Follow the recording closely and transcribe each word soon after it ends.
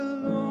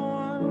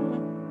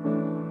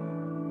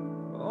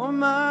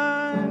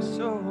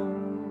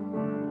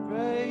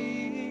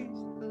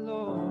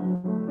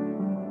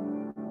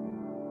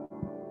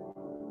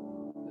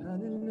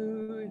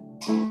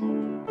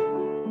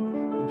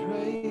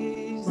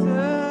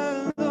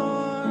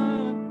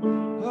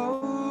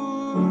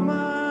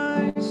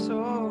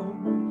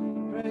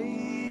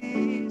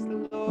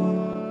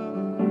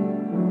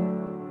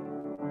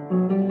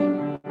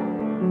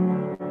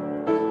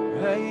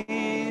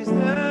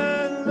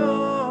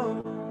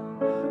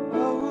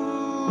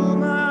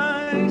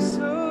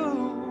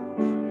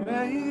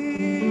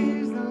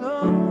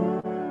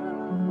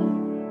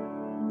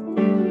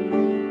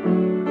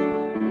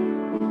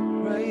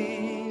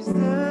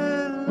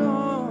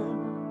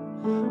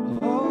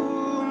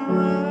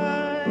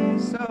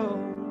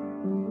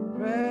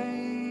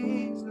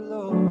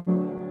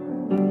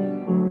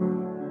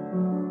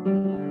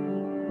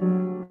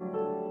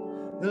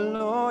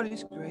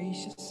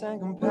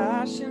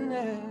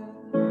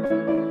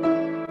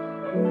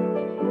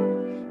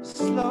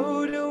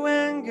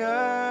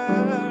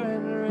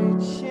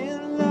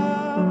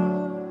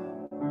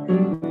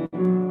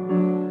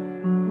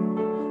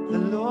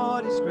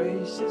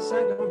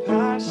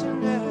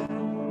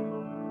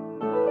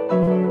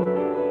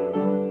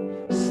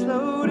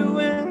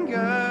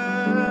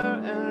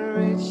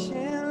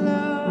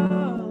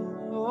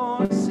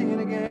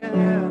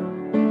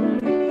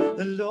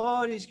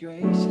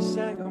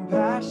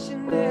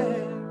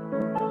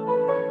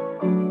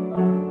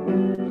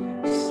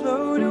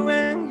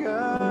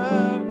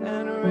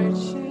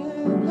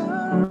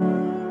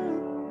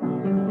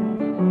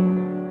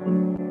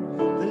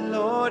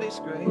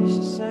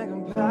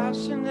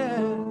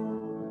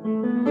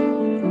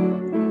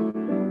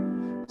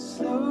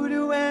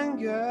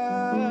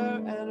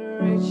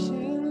rich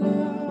in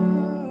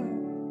love.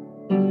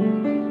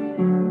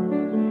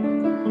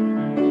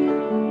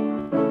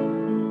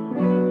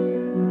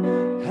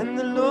 And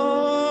the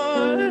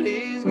Lord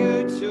is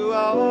good to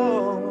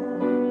all,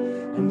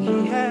 and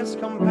He has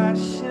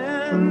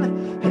compassion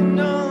and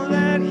all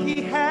that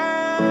He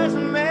has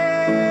made.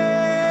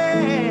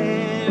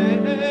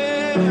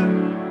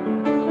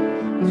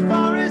 As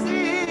far as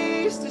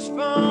the east is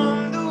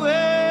from the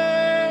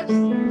west,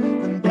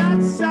 and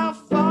that's how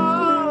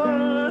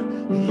far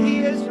He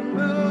has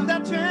removed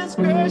our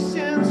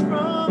transgressions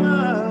from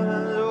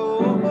us.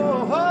 Oh,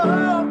 oh,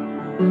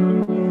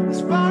 oh.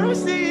 As far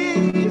as the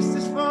east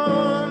is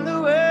from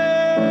the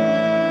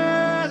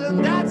west,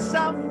 and that's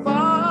how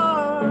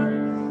far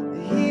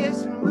He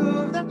has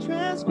removed our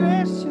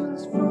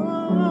transgressions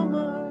from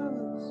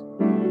us.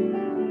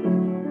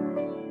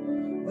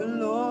 The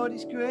Lord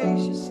is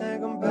gracious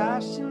and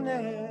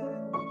compassionate,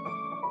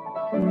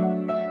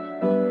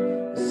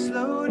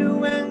 slow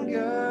to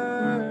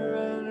anger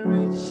and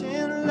rich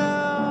in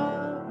love.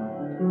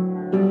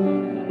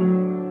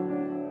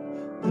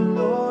 The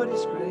Lord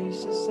is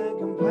gracious and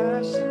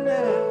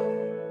compassionate.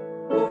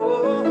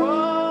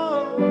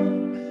 Oh,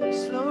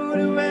 slow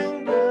to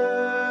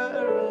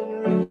anger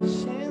and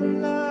rich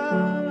in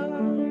love.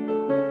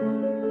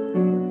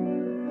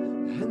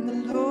 And the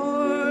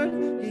Lord,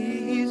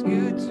 He is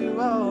good to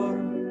all,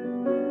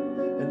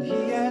 and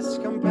He has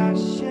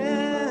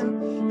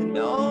compassion and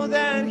all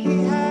that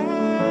He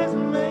has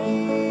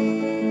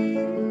made.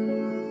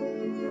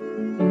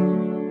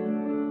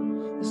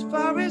 As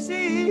far as the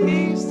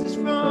east is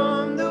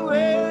from the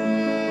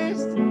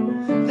west,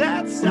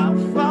 that's how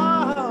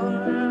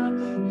far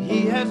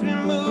He has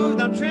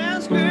removed our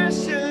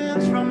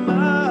transgressions from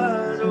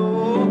us.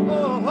 Oh,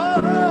 oh,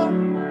 oh.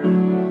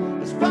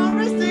 As far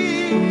as the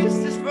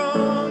east is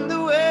from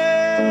the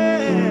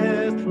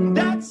west,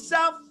 that's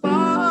how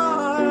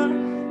far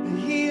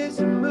He has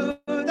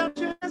removed our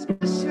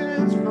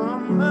transgressions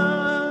from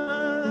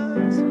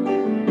us.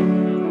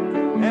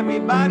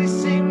 Everybody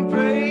sing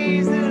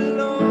praise the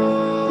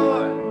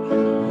Lord,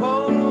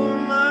 oh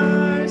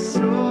my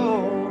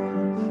soul,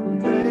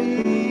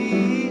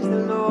 praise the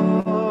Lord.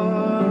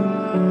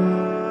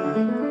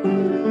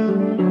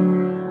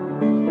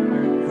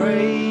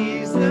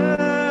 Praise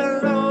the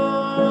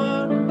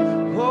Lord,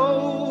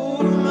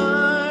 oh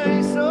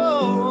my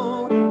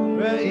soul,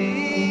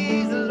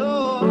 praise the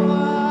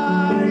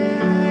Lord.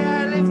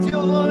 Yeah, lift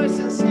your voice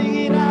and sing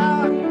it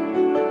out.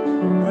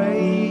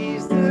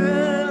 Praise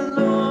the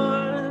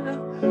Lord,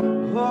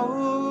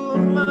 oh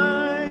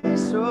my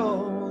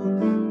soul,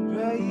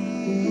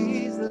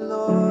 praise the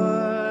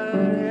Lord.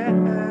 Yeah.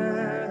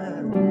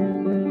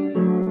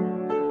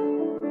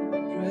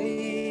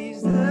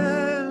 Praise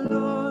the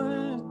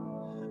Lord,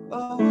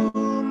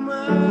 oh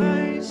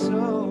my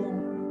soul,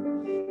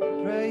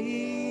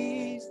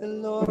 praise the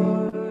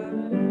Lord.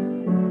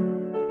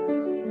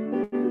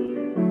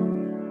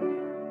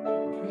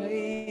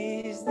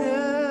 Praise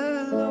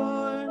the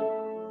Lord,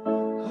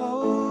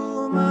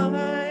 oh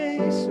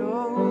my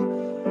soul,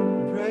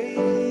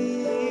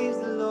 praise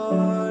the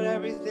Lord.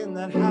 Everything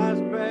that has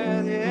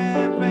breath,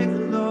 yeah, praise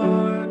the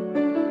Lord.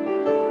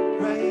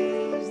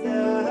 Praise the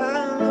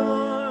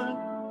Lord,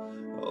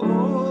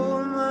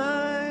 oh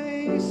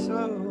my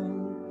soul,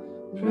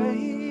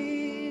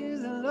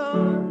 praise the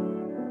Lord.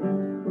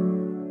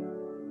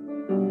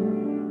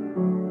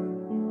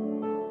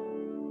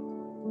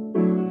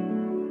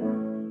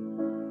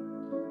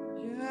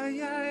 Yeah,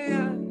 yeah, yeah,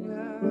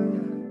 yeah,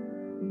 yeah.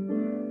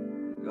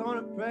 We're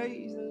gonna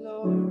praise the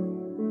Lord.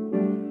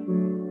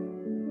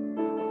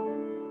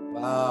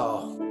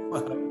 Wow.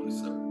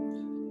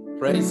 Awesome.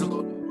 Praise the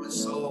Lord, my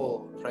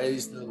soul.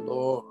 Praise the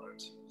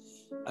Lord.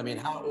 I mean,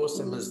 how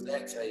awesome is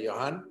that,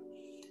 Johan?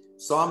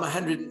 Psalm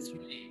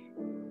 103,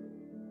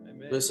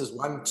 Amen. verses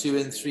 1, 2,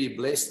 and 3.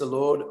 Bless the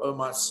Lord, O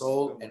my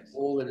soul, and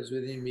all that is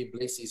within me,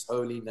 bless His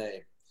holy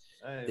name.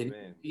 Then he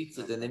Amen. repeats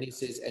it, and then he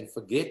says, and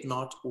forget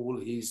not all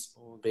His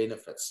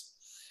benefits.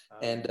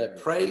 And Hallelujah.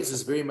 praise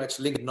is very much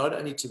linked not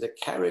only to the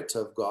character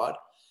of God,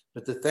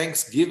 but the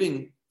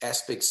thanksgiving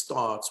aspect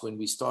starts when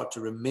we start to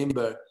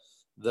remember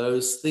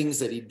those things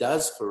that He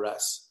does for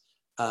us,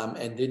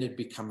 and then it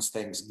becomes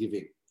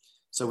thanksgiving.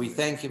 So we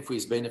thank Him for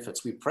His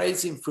benefits. We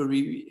praise Him for who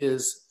He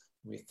is.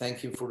 We thank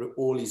Him for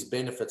all His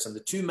benefits. And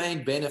the two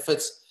main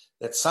benefits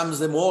that sums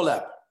them all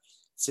up,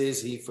 it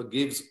says He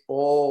forgives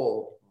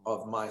all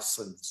of my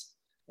sins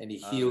and He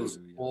heals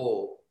Hallelujah.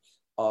 all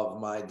of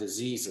my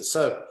diseases.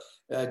 So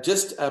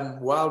just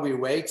while we're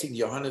waiting,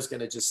 Johanna's going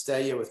to just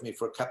stay here with me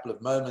for a couple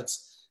of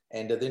moments,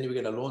 and then we're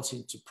going to launch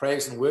into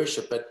praise and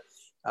worship. But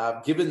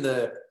given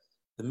the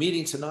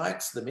meeting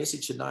tonight, the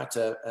message tonight,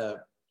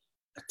 a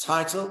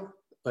title,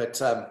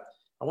 but I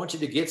want you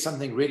to get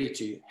something ready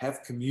to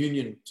have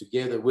communion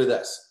together with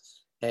us.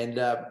 And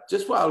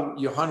just while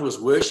Johan was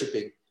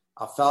worshiping,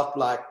 I felt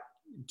like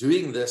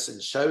doing this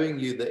and showing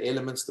you the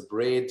elements, the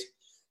bread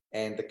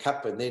and the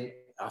cup. And then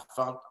I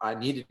felt I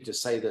needed to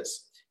say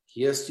this: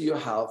 here's to your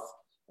health,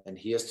 and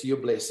here's to your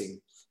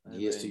blessing, and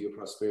here's to your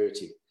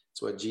prosperity.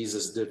 It's what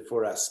Jesus did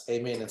for us.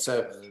 Amen. And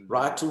so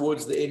right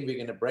towards the end, we're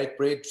going to break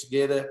bread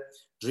together,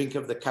 drink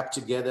of the cup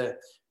together,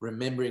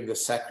 remembering the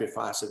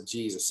sacrifice of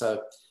Jesus.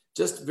 So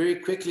just very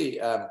quickly,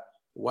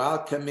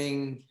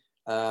 welcoming,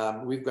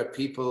 we've got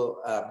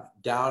people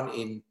down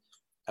in,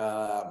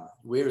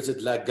 where is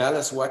it? La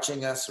Gallas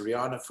watching us,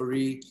 Rihanna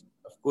Fari.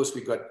 Of course,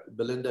 we've got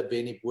Belinda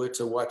Benny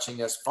Buerta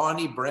watching us.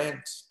 Fani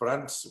Brandt,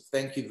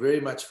 thank you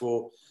very much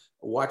for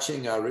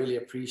watching. I really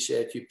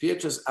appreciate you.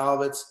 Petrus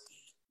Alberts,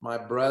 my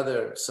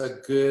brother, so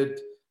good.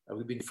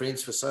 We've been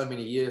friends for so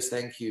many years.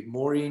 Thank you.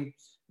 Maureen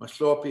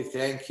Mahlopi,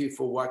 thank you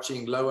for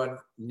watching. Loan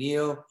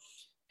Neil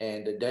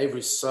and Dave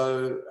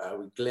Rousseau,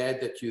 we're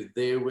glad that you're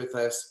there with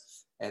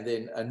us. And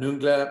then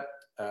Anungla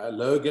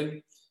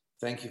Logan,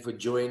 thank you for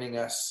joining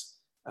us.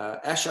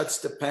 Ashad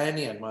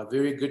Stepanian, my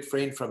very good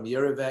friend from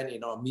Yerevan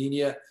in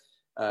Armenia,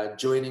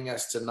 joining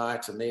us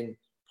tonight. And then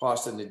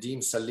Pastor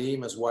Nadeem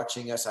Salim is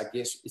watching us. I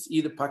guess it's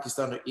either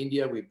Pakistan or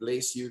India. We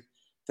bless you.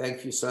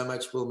 Thank you so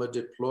much, Wilma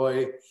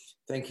Deploy.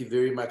 Thank you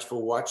very much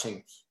for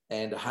watching.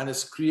 And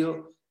Hannes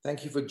Creel,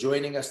 thank you for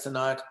joining us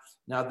tonight.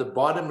 Now, the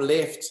bottom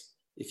left,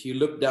 if you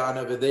look down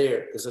over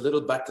there, there's a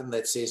little button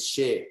that says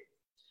share.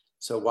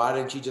 So why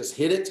don't you just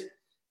hit it?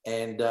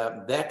 And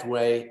that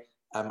way,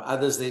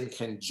 others then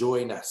can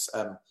join us.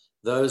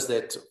 Those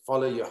that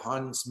follow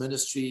Johan's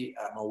ministry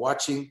are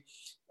watching.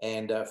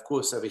 And of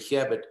course, over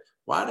here, but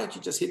why don't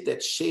you just hit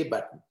that share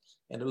button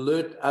and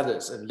alert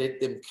others and let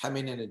them come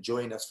in and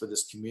join us for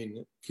this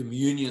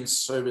communion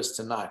service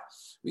tonight.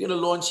 We're going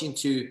to launch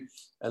into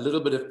a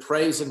little bit of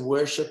praise and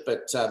worship,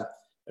 but it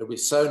would be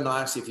so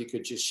nice if you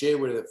could just share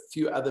with a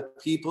few other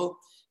people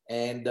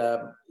and,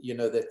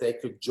 that they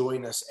could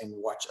join us and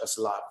watch us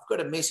live. We've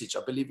got a message.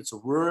 I believe it's a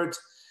word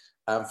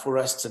for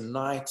us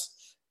tonight.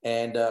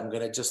 And I'm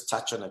going to just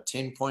touch on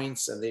 10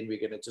 points, and then we're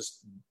going to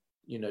just,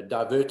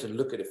 divert and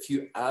look at a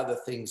few other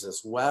things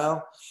as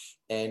well.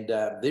 And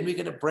then we're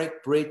going to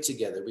break bread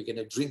together. We're going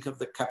to drink of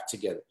the cup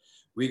together.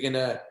 We're going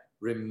to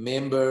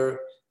remember.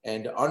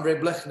 And Andre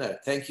Blechner,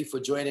 thank you for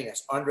joining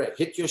us. Andre,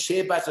 hit your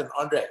share button.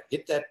 Andre,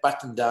 hit that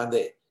button down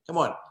there. Come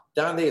on,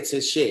 down there it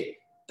says share.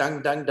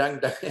 Dang, dang, dang,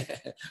 dang.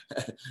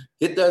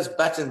 Hit those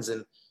buttons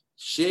and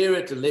share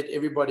it and let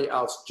everybody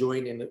else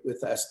join in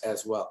with us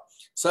as well.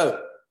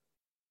 So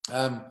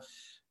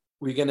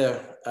we're going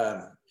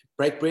to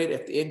break bread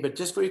at the end. But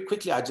just very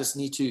quickly, I just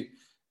need to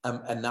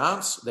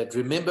announce that,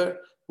 remember,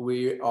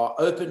 we are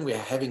open. We are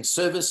having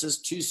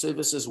services, 2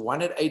 services,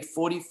 one at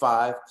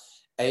 8:45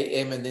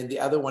 a.m. and then the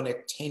other one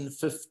at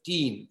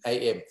 10:15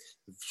 a.m.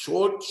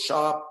 Short,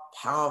 sharp,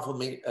 powerful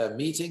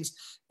meetings.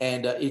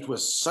 And it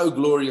was so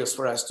glorious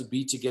for us to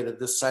be together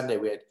this Sunday.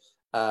 We had,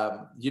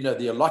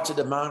 the allotted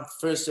amount,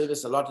 first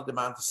service, allotted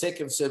amount, the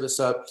second service.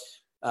 So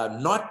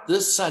not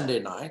this Sunday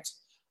night,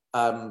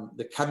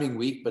 the coming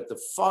week, but the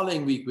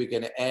following week, we're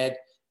going to add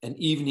an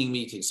evening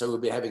meeting. So we'll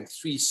be having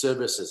 3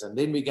 services. And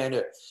then we're going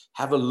to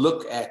have a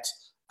look at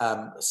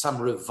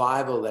some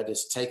revival that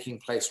is taking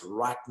place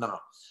right now.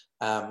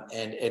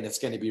 And it's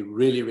going to be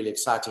really, really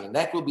exciting. And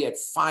that will be at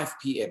 5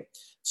 p.m.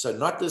 So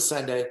not this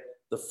Sunday,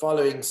 the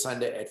following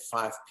Sunday at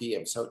 5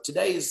 p.m. So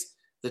today is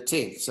the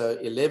 10th. So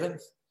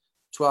 11th,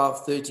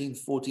 12th,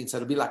 13th, 14th. So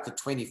it'll be like the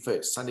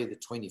 21st, Sunday the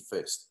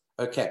 21st.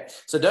 Okay.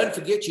 So don't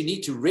forget, you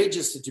need to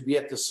register to be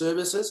at the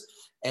services.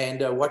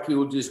 And what we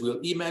will do is we'll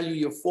email you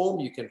your form.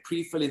 You can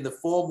pre-fill in the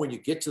form when you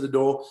get to the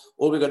door.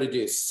 All we've got to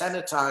do is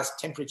sanitize,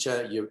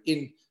 temperature. You're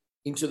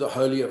into the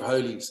Holy of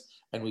Holies,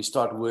 and we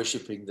start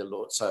worshiping the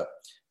Lord. So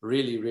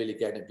really, really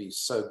going to be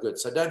so good.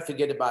 So don't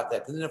forget about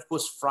that. And then, of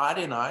course, this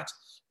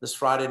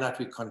Friday night,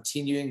 we're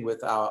continuing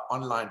with our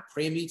online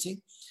prayer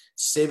meeting,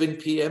 7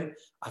 p.m.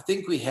 I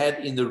think we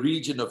had in the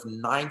region of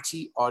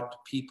 90 odd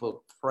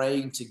people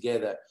praying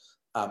together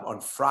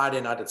on Friday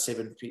night at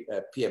 7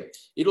 p.m.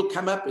 It'll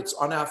come up. It's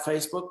on our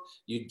Facebook.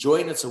 You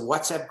join. It's a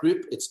WhatsApp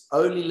group. It's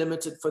only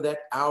limited for that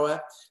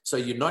hour. So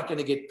you're not going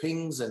to get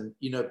pings and,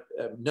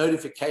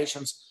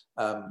 notifications,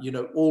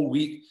 all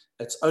week.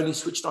 It's only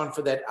switched on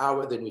for that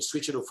hour. Then we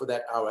switch it off for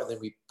that hour. Then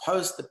we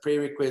post the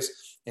prayer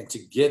requests and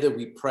together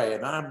we pray.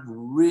 And I'm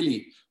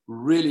really,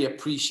 really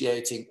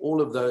appreciating all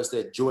of those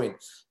that join.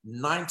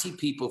 90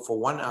 people for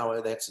 1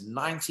 hour. That's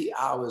 90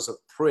 hours of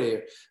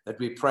prayer that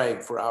we're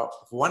praying for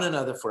one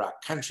another, for our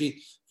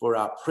country, for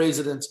our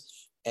president,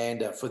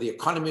 and for the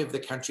economy of the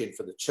country and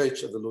for the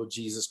church of the Lord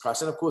Jesus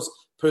Christ. And of course,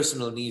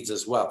 personal needs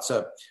as well.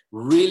 So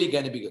really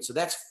going to be good. So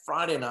that's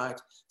Friday night,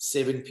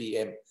 7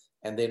 p.m.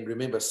 And then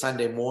remember,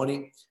 Sunday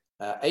morning,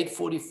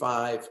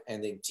 8:45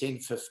 and then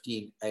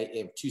 10:15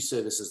 a.m. 2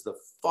 services. The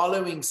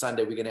following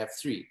Sunday, we're going to have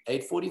 3,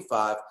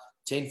 8:45,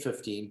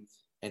 10:15,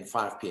 and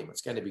 5 p.m.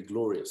 It's going to be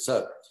glorious.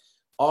 So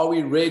are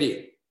we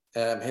ready?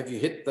 Have you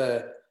hit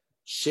the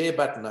share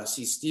button? I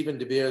see Stephen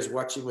De Beer is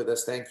watching with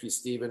us. Thank you,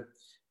 Stephen.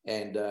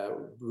 And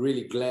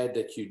really glad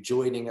that you're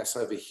joining us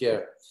over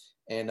here.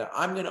 And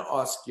I'm going to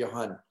ask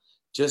Johan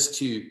just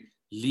to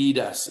lead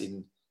us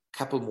in a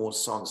couple more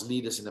songs,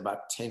 lead us in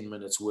about 10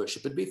 minutes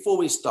worship. But before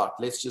we start,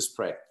 let's just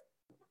pray.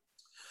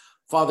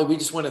 Father, we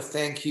just want to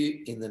thank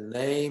you in the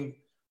name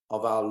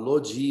of our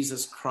Lord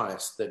Jesus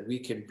Christ, that we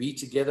can be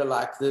together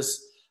like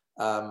this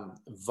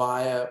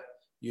via,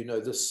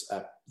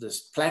 this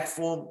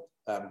platform,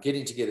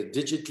 getting together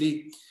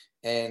digitally,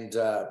 and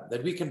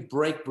that we can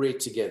break bread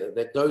together,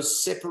 that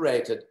those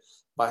separated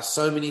by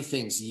so many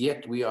things,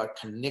 yet we are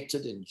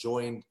connected and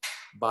joined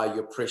by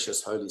your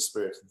precious Holy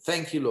Spirit.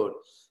 Thank you, Lord,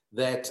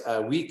 that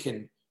we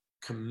can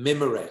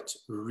commemorate,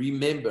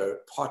 remember,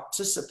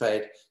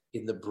 participate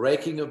in the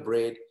breaking of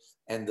bread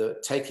and the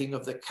taking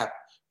of the cup,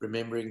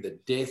 remembering the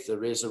death, the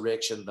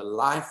resurrection, the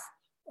life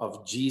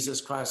of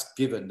Jesus Christ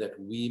given that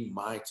we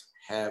might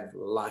have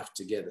life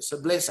together.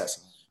 So bless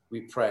us,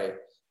 we pray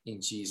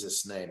in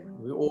Jesus' name.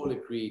 We all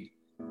agreed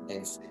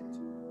and said,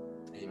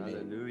 amen.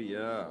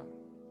 Hallelujah.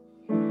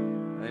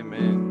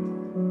 Amen.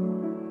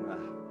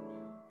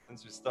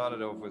 Since we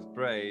started off with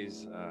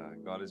praise,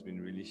 God has been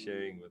really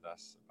sharing with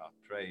us about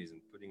praise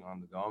and putting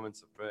on the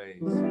garments of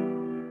praise.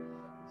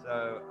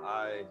 So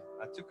I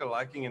took a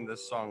liking in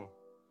this song,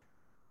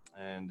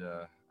 and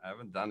I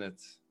haven't done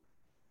it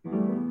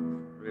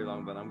very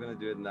long, but I'm going to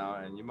do it now.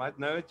 And you might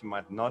know it, you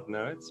might not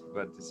know it,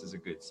 but this is a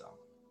good song.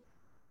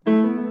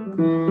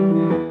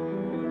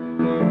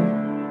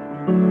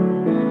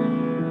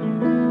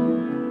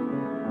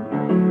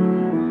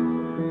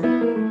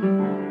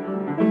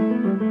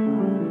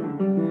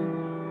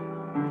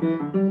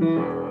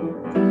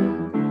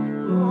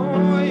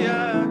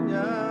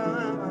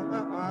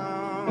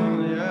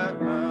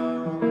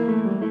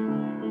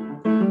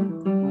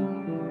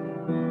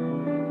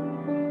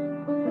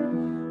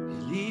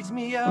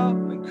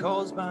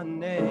 Calls my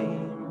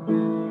name,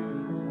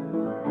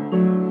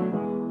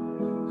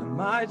 and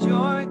my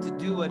joy to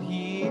do what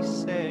he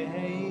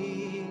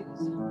says.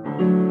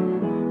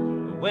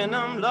 When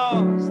I'm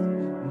lost,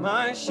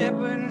 my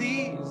shepherd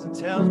leads and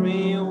tells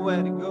me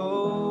where to go.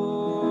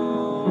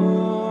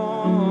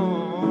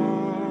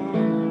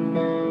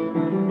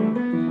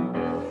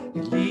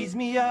 He leads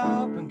me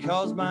up and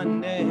calls my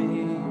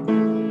name,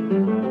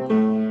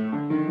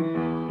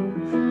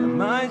 and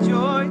my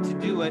joy to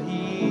do what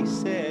he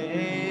says.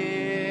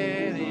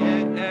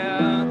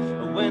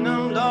 When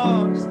I'm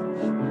lost,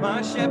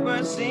 my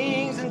shepherd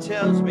sings and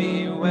tells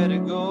me where to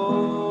go.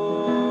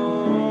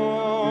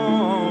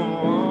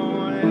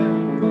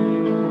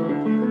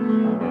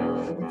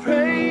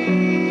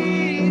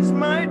 Praise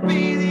might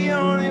be the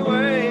only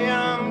way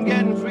I'm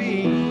getting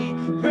free.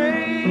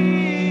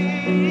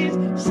 Praise,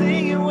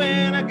 singing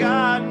when I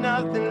got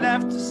nothing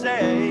left to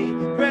say.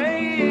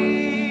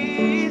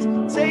 Praise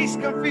takes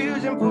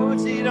confusion,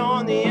 puts it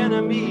on the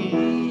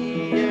enemy.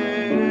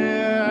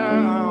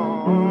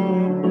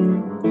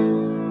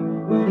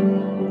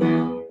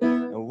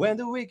 When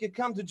the wicked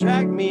come to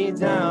drag me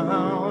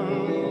down,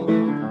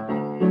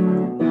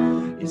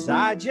 yes,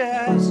 I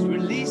just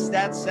release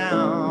that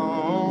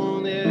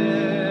sound.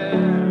 Yeah.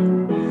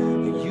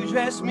 You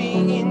dress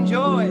me in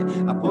joy,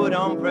 I put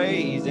on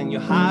praise, and you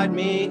hide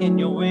me in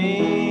your wings.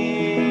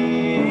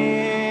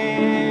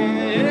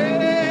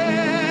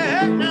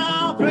 Yeah.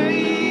 Now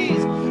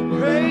praise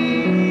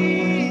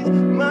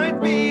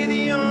might be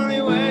the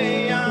only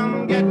way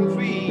I'm getting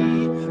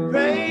free.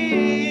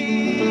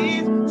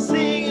 Praise,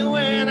 singing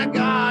when I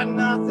got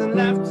nothing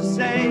left to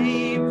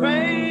say.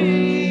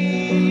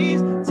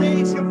 Praise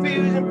takes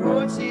confusion,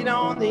 puts it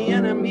on the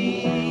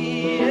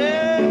enemy.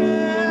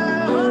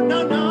 Yeah. Oh,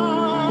 no.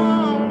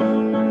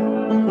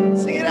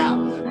 Sing it out.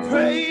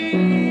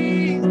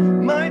 Praise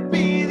might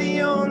be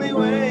the only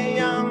way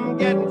I'm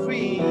getting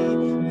free.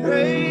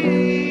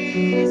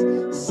 Praise,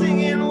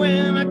 singing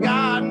when I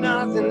got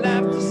nothing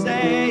left to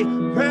say.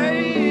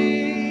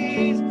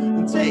 Praise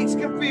takes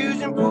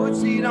confusion,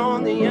 puts it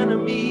on the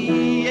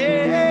enemy.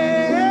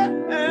 Yeah,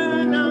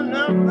 no.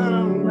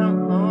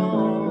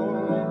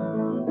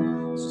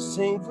 So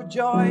sing for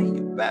joy,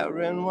 you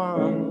barren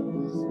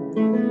ones.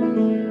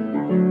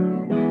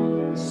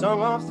 A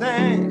song of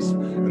thanks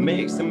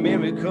makes the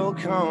miracle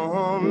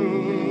come.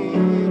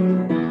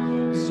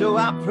 So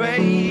I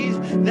praise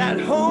that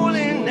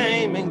holy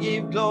name and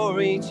give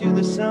glory to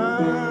the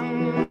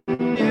Son.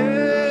 Yeah,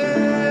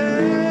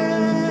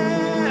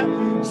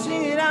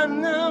 sing it out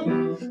now.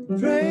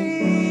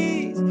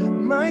 Praise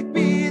might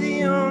be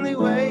the only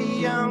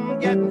way I'm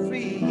getting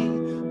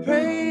free.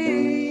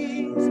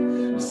 Praise,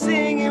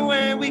 singing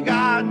when we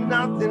got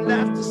nothing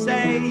left to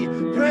say.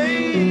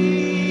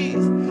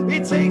 Praise,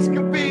 it takes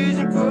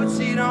confusion, puts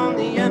it on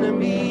the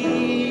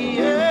enemy.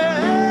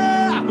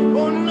 Yeah.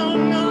 Oh no,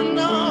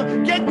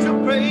 get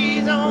your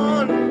praise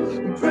on.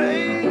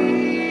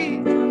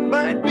 Praise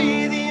might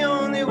be the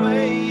only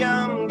way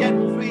I'm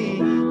getting free.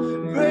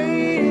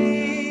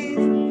 Praise,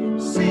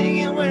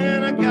 singing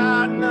when I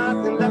got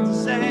nothing left to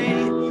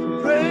say.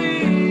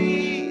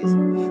 Praise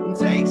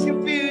takes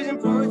confusion,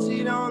 puts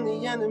it on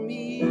the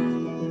enemy.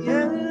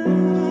 Yeah.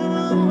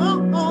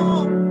 Oh.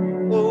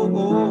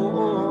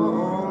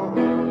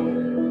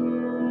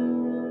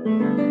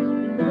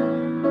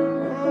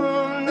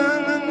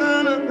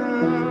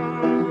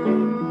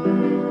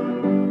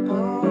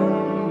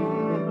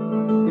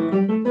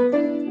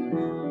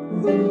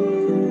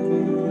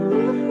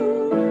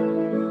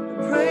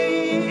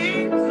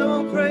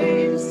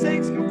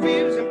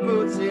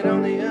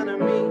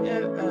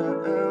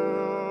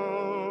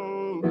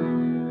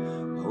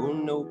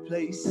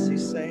 place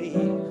is safe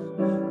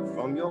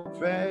from your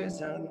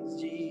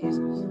presence,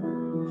 Jesus.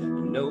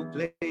 No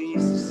place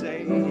is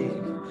safe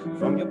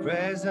from your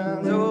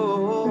presence,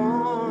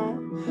 oh.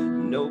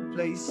 No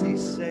place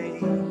is safe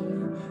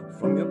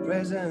from your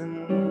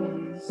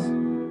presence.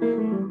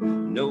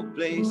 No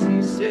place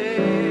is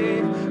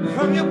safe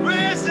from your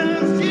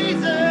presence,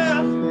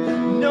 Jesus.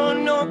 No,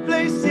 no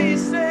place is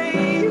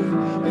safe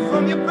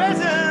from your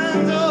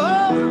presence,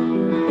 oh.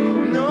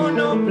 No,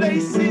 no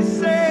place is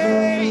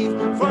safe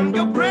from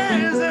your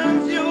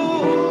presence, you.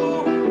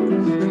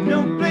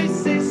 No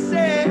place is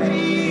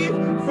safe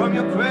from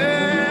your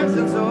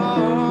presence, oh.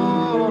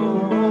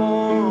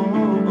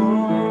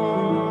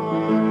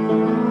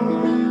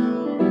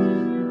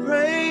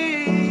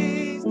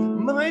 Praise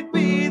might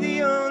be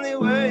the only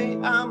way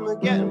I'm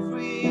getting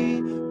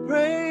free.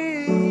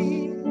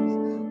 Praise,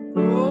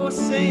 oh,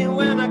 saying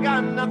when I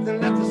got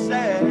nothing left to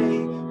say.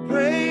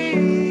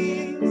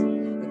 Praise,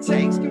 it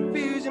takes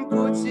confusion,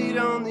 puts it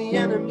on the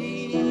enemy.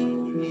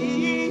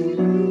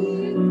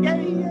 Yeah,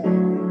 yeah.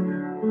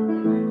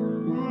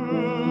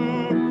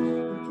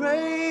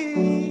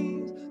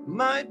 Praise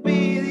might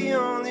be the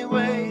only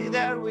way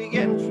that we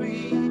get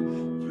free.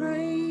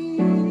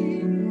 Praise,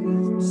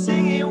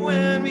 sing it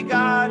when we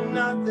got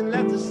nothing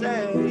left to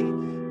say.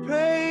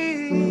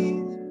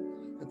 Praise,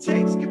 it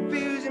takes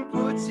confusion,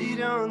 puts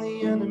it on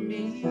the enemy.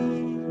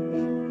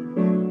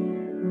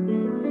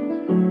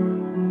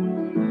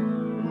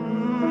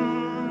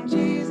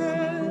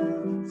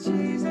 Jesus,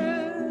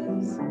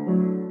 Jesus.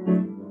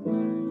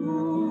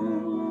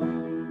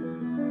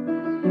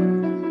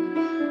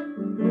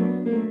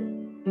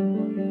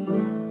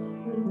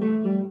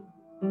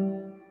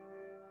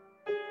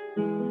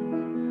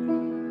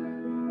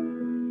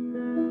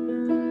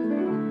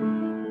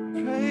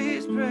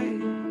 Praise,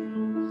 praise,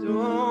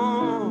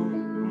 oh.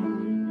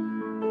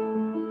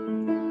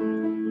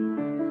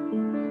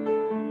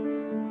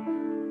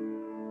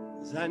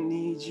 'Cause I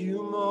need you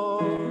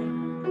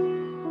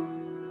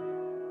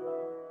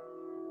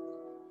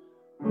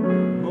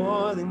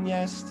more than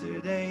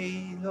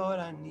yesterday, Lord.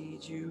 I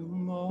need you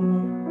more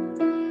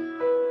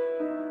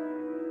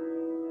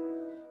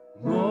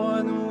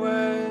than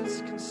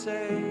words can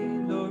say,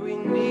 Lord. We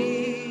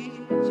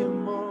need you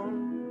more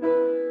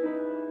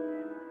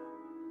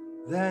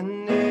than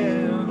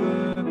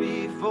ever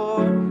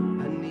before.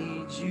 I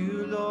need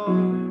you,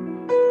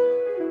 Lord.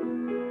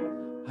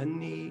 I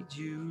need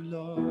you,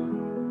 Lord.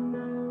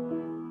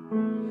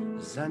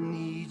 'Cause I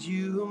need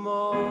you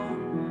more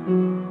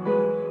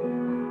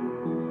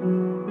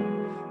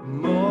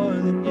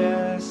than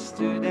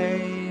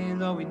yesterday,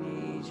 Lord. We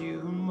need you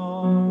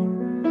more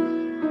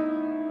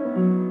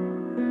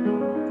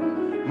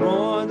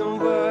than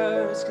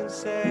words can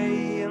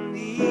say. I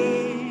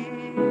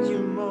need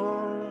you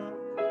more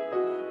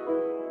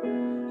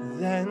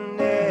than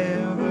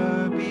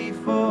ever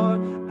before.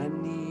 I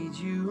need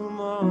you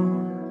more.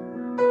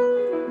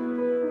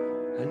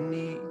 I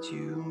need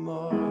you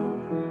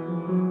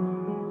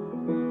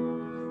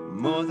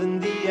more than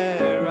the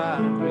air I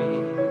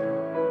breathe,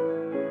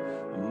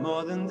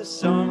 more than the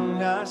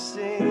song I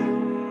sing,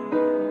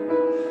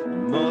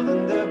 more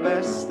than the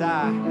best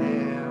I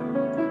have,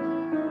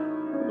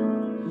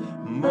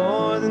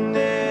 more than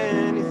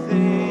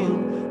anything.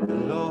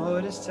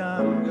 Lord, as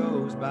time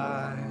goes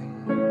by,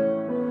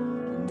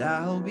 and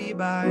I'll be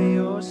by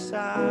your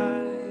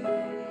side,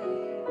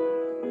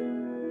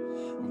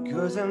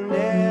 because I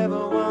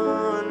never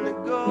want to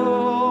go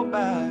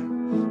back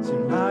to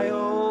my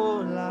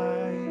old life.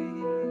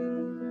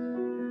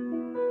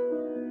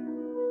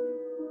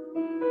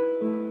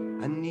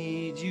 I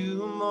need you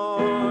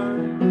more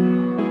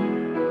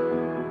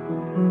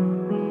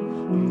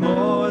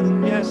than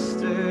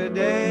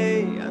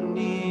yesterday. I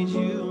need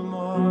you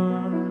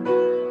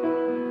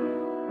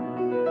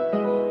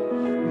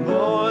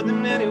more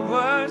than any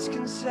words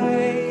can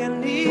say. I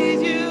need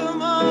you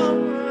more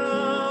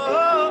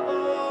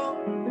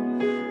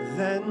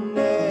than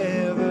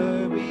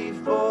ever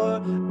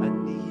before. I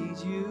need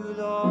you,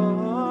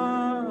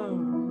 Lord.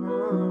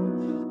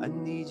 I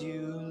need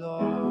you,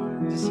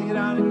 Lord. Just sing it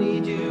out. I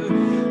need you.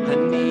 I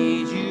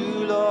need you,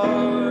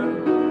 Lord.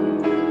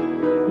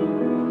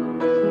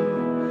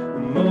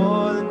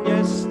 More than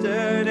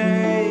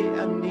yesterday.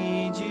 I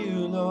need you,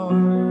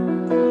 Lord.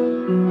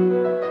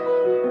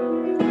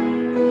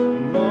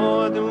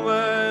 More than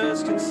words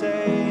can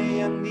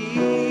say. I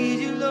need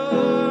you,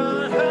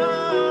 Lord.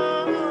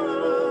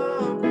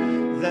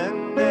 Than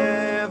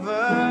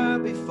ever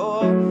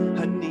before.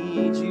 I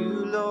need you,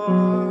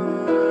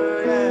 Lord.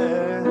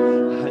 Yeah.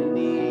 I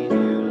need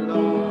you,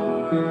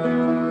 Lord.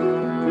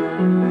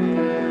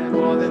 Yeah.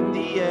 More than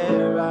the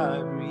air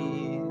I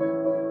breathe,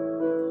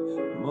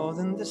 more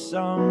than the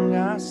song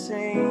I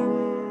sing,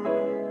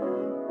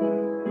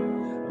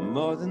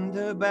 more than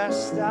the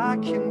best I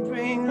can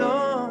bring,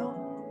 Lord.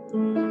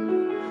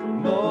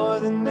 More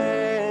than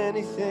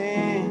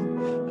anything,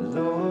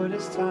 Lord,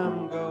 as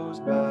time goes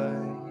by,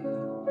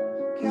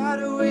 God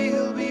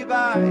will be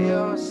by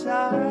your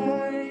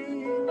side,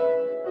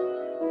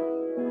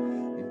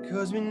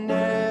 because we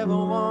never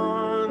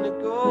want to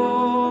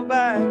go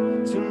back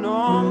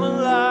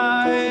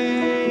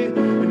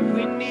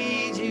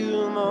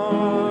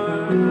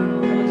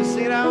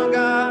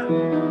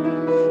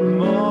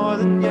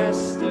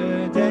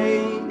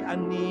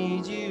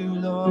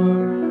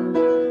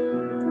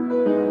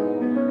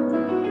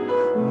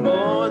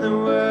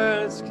than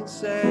words can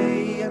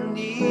say. I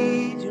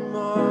need you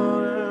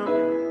more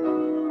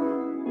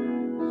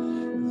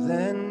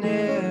than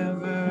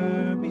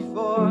ever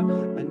before.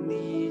 I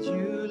need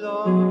you,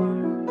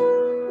 Lord.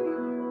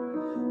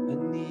 I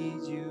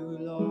need you,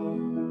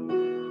 Lord.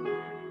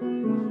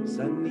 Yes,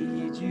 I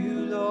need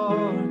you,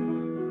 Lord.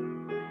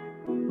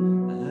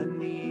 I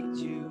need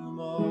you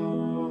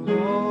more.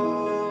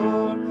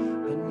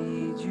 I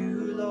need you,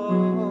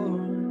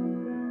 Lord.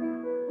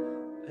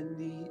 I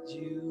need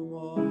you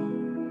more.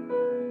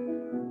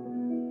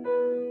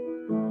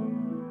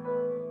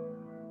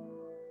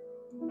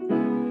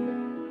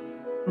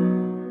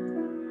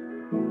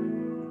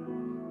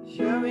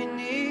 Yeah, we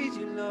need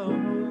you,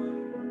 Lord.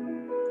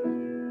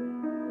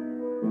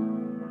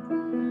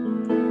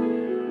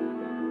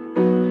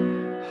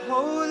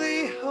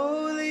 Holy,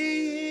 holy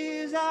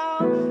is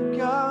our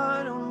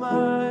God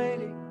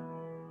Almighty,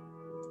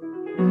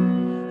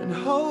 and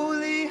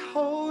holy,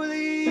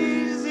 holy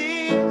is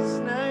His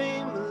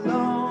name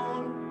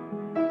alone.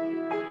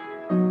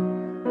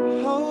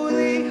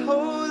 Holy,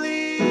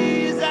 holy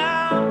is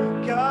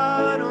our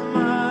God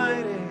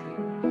Almighty,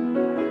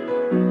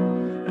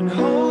 and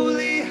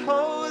holy,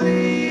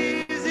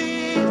 holy is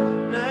His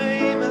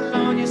name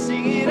alone. You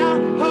sing it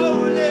out.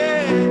 Holy,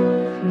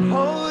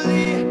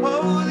 holy,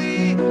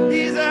 holy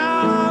is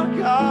our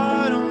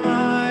God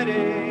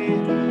Almighty.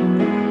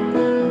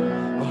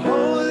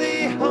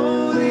 Holy,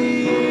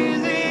 holy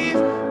is His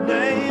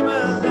name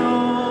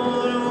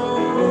alone.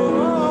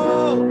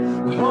 Oh,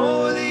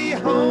 holy,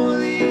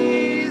 holy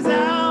is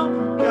our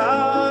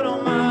God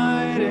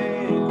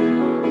Almighty.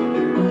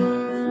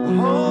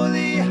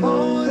 Holy,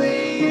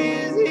 holy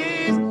is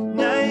His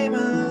name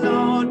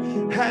alone.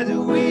 As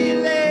we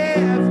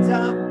lift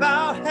up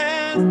our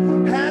hands,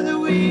 as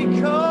we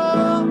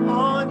call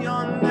on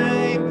your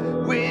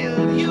name,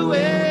 will you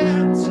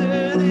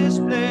enter this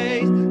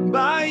place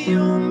by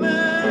your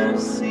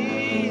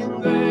mercy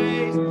and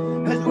grace?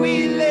 As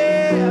we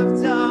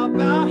lift up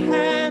our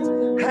hands,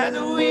 as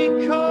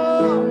we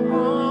call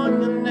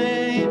on your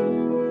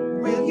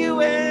name, will you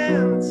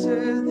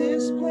enter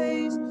this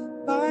place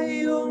by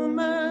your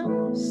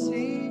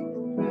mercy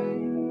and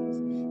grace?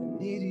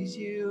 And it is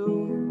you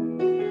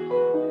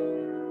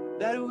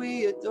that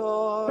we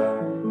adore.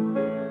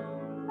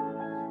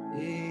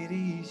 It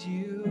is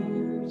you,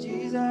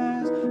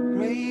 Jesus,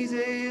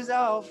 praises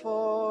all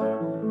for.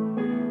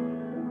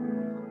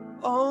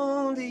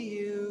 Only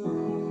you,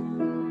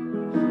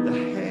 the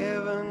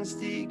heavens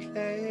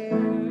declare.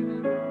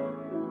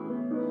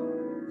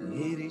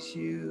 It is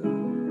you.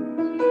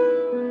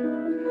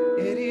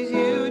 It is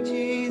you,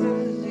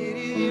 Jesus. It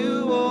is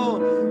you, oh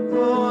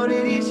Lord.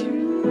 It is you.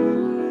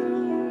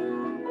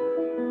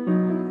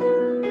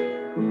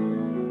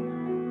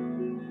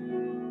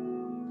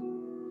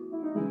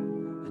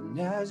 And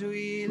as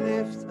we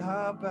lift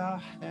up our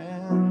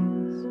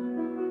hands,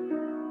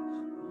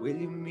 will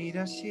you meet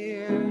us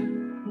here,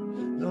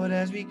 Lord,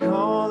 as we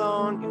call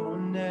on your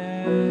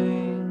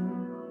name?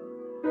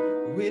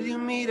 Will you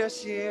meet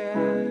us here?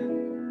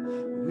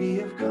 We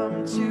have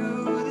come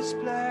to this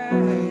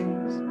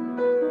place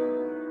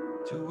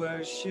to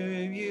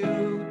worship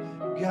you,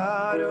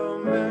 God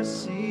of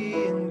mercy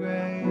and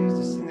grace.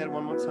 Just sing that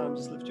one more time.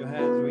 Just lift your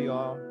hands where you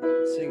are.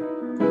 Sing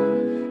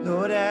it.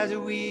 Lord, as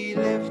we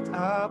lift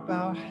up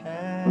our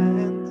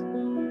hands,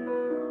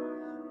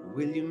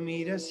 will you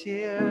meet us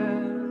here?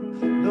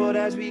 Lord,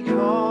 as we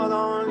call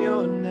on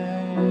your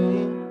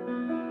name,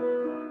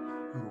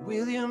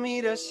 will you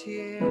meet us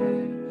here?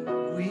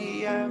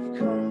 We have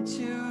come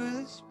to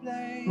this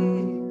place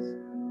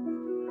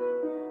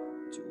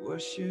to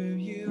worship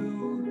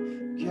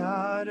you,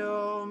 God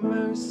of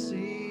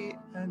mercy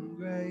and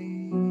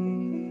grace.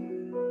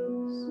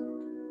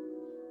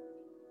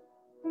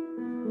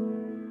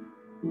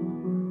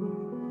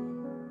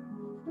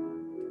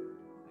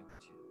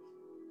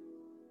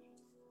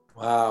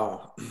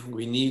 Wow.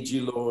 We need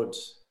you, Lord.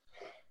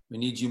 We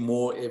need you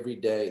more every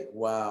day.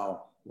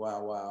 Wow.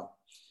 Wow. Wow.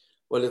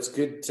 Well, it's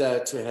good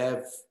to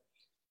have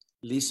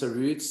Lisa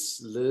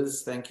Roots.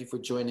 Liz, thank you for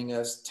joining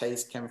us.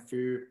 Taze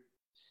Kamfur,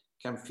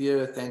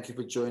 thank you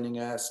for joining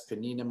us.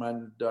 Penina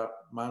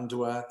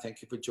Mandua,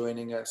 thank you for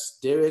joining us.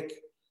 Derek,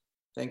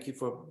 thank you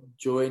for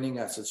joining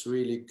us. It's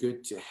really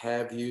good to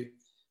have you.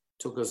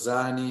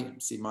 Tokozani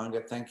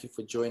Simanga, thank you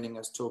for joining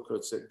us. Toko,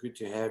 it's good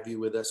to have you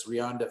with us.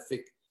 Rianda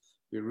Fick,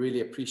 we really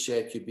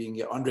appreciate you being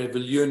here. Andre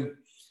Viljoen,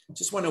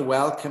 just want to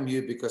welcome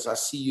you because I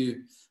see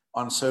you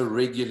on so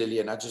regularly,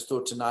 and I just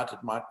thought tonight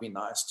it might be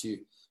nice to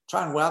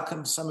try and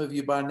welcome some of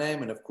you by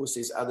name, and of course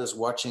there's others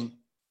watching.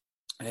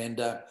 And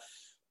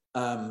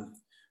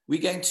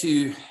we're going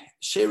to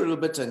share a little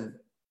bit, and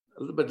a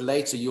little bit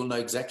later you'll know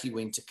exactly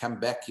when to come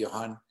back,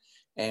 Johan,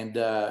 and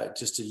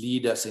just to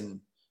lead us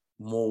in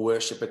more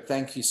worship. But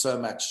thank you so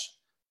much.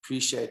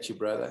 Appreciate you,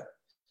 brother.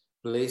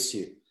 Bless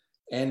you.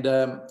 And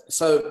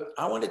so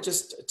I want to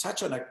just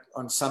touch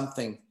on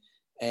something.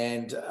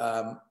 And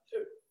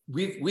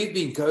we've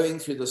been going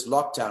through this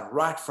lockdown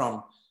right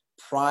from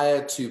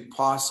prior to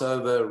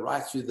Passover,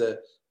 right through the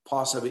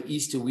Passover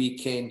Easter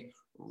weekend,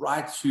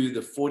 right through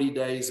the 40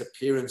 days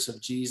appearance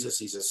of Jesus,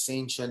 his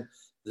ascension,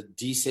 the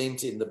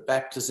descent in the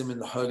baptism in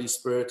the Holy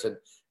Spirit. And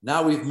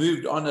now we've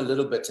moved on a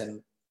little bit.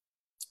 And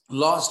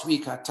last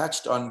week I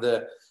touched on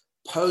the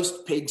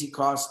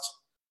post-Pentecost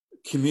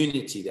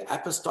community, the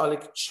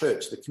apostolic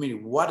church, the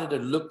community. What did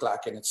it look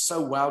like? And it's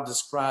so well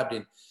described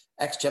in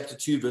Acts chapter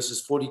 2,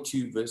 verses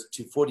 42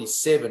 to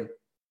 47,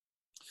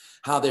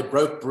 how they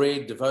broke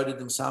bread, devoted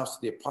themselves to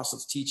the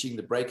apostles' teaching,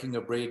 the breaking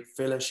of bread,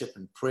 fellowship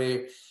and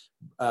prayer,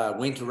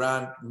 went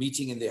around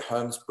meeting in their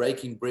homes,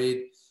 breaking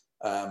bread,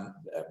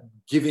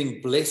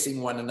 giving,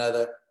 blessing one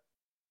another.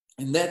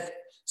 And that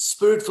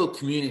spirit-filled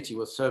community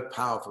was so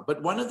powerful.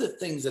 But one of the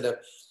things that have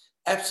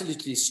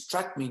absolutely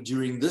struck me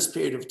during this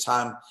period of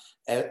time,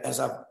 as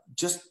I've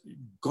just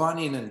gone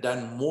in and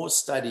done more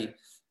study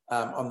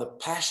on the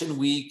Passion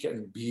Week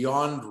and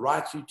beyond,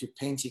 right through to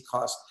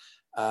Pentecost,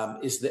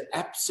 is the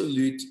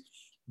absolute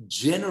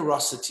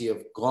generosity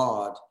of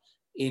God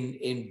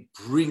in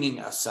bringing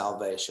us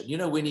salvation. You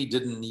know, when he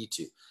didn't need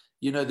to.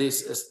 You know,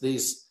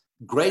 there's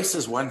grace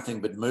is one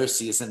thing, but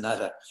mercy is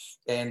another.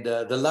 And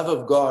the love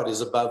of God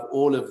is above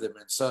all of them.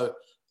 And so,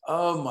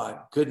 oh my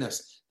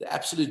goodness, the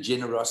absolute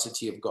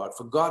generosity of God.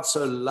 For God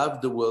so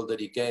loved the world that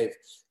he gave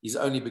his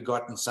only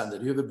begotten Son,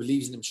 that whoever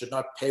believes in him should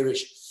not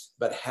perish,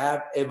 but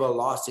have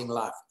everlasting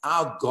life.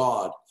 Our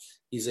God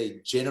is a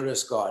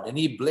generous God, and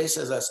he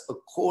blesses us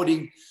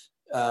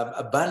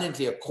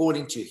abundantly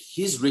according to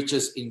his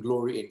riches in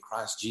glory in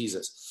Christ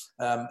Jesus.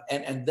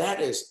 And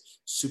that is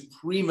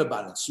supreme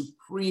abundance,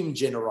 supreme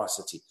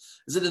generosity.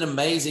 Isn't it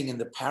amazing in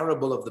the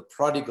parable of the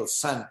prodigal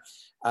son,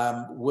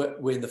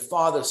 when the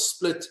father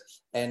split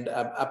and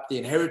up the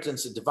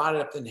inheritance and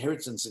divided up the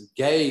inheritance and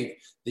gave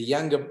the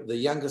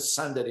younger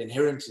son that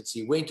inheritance?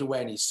 He went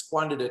away and he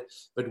squandered it.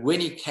 But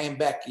when he came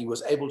back, he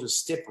was able to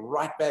step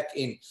right back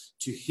in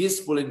to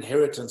his full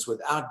inheritance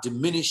without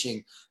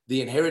diminishing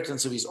the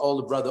inheritance of his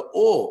older brother,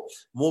 or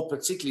more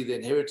particularly the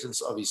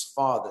inheritance of his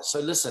father. So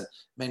listen,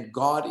 man,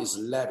 God is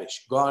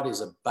lavish. God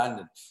is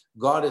abundant.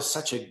 God is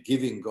such a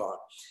giving God.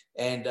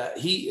 And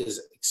he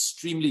is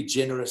extremely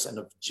generous and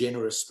of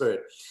generous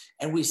spirit.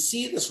 And we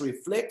see this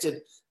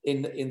reflected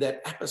in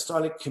that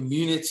apostolic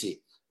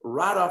community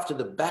right after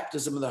the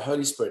baptism of the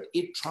Holy Spirit.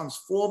 It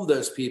transformed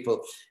those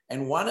people.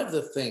 And one of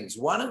the things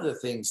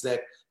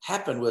that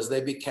happened was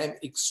they became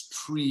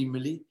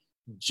extremely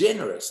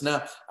generous.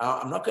 Now,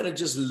 I'm not going to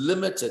just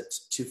limit it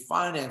to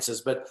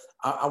finances, but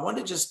I want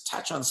to just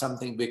touch on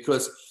something,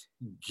 because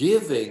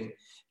giving,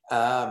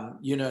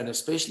 and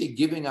especially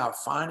giving our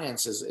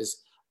finances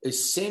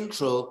is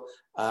central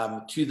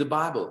to the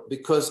Bible,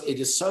 because it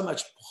is so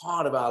much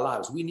part of our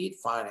lives. We need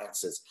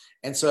finances.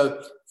 And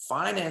so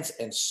finance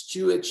and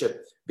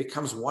stewardship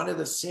becomes one of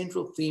the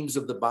central themes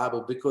of the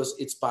Bible, because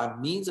it's by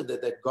means of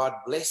that God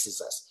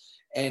blesses us.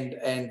 And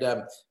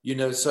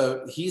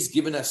so he's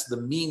given us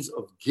the means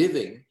of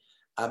giving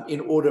in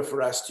order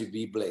for us to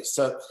be blessed.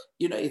 So,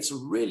 it's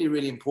really,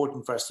 really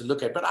important for us to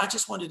look at. But I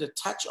just wanted to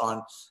touch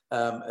on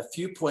a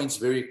few points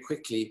very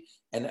quickly.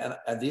 And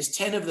there's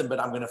 10 of them, but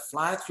I'm going to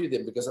fly through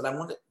them because I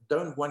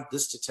don't want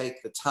this to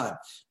take the time.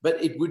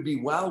 But it would be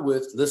well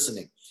worth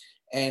listening.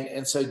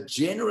 And so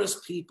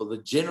generous people, the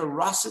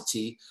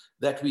generosity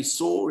that we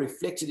saw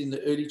reflected in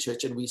the early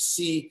church, and we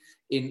see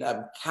in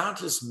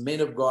countless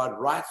men of God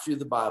right through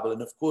the Bible.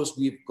 And of course,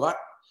 we've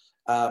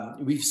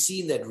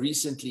seen that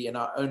recently in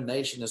our own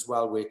nation as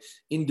well, where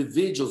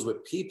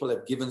people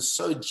have given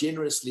so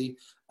generously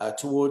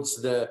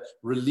towards the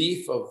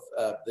relief of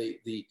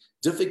the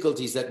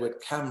difficulties that would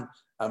come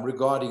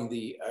regarding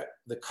the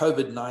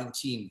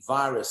COVID-19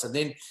 virus. And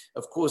then,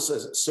 of course,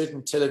 a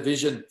certain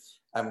television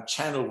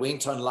channel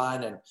went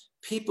online, and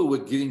people were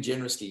giving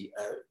generously.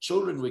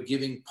 Children were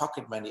giving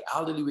pocket money.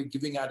 Elderly were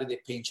giving out of their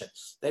pension.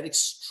 That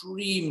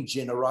extreme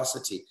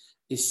generosity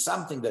is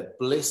something that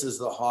blesses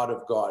the heart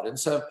of God. And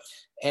so,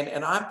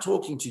 and I'm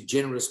talking to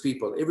generous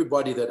people.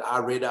 Everybody that I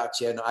read out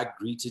here, and I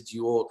greeted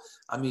you all.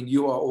 I mean,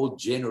 you are all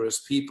generous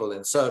people.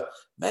 And so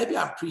maybe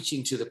I'm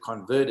preaching to the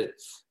converted,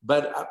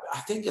 but I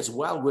think it's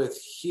well worth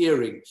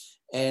hearing.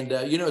 And,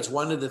 it's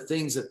one of the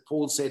things that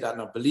Paul said, I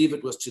don't believe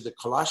it was to the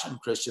Colossian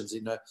Christians,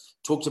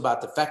 talked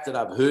about the fact that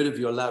I've heard of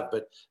your love,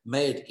 but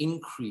may it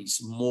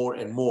increase more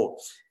and more.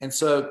 And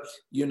so,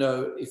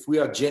 if we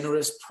are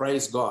generous,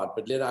 praise God,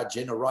 but let our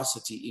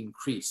generosity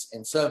increase.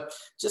 And so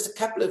just a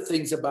couple of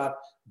things about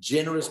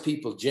generous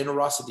people,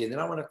 generosity. And then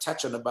I want to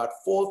touch on about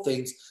 4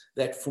 things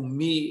that for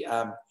me,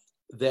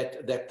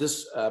 that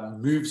this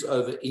moves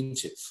over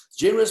into.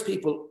 Generous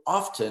people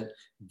often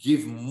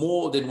give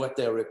more than what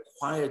they're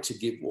required to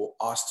give or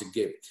asked to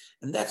give.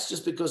 And that's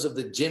just because of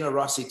the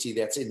generosity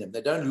that's in them.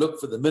 They don't look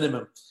for the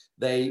minimum.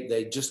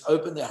 They just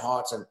open their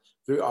hearts and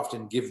very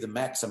often give the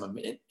maximum.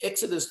 In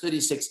Exodus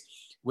 36,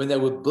 when they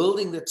were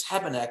building the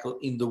tabernacle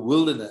in the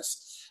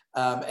wilderness,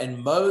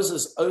 and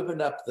Moses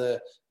opened up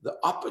the the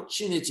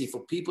opportunity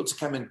for people to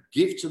come and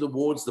give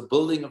towards the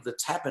building of the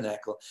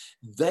tabernacle,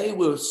 they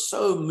were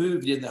so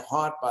moved in their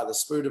heart by the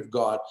Spirit of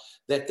God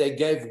that they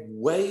gave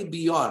way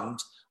beyond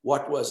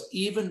what was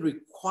even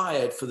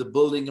required for the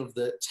building of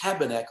the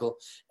tabernacle.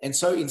 And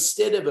so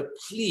instead of a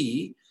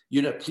plea,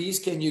 please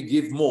can you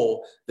give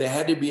more, there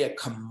had to be a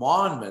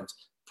commandment.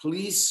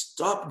 Please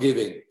stop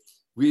giving.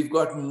 We've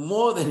got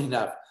more than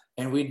enough,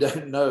 and we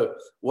don't know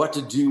what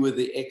to do with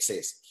the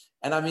excess.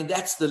 And I mean,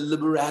 that's the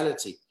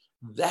liberality.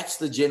 That's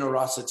the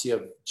generosity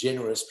of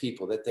generous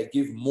people, that they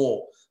give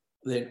more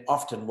than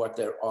often what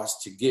they're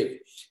asked to give.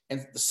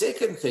 And the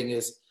second thing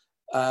is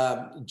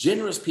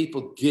generous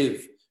people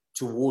give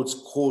towards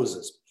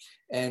causes.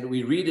 And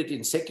we read it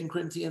in 2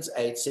 Corinthians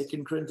 8,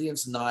 2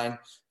 Corinthians 9.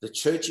 The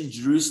church in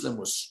Jerusalem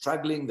was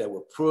struggling. They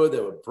were poor. They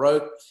were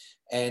broke.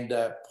 And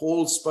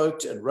Paul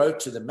spoke and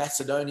wrote to the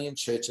Macedonian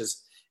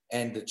churches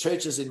and the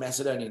churches in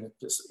Macedonia,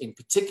 in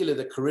particular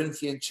the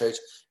Corinthian church.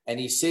 And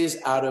he says,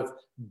 out of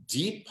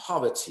deep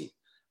poverty,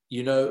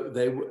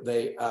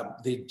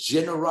 their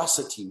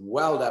generosity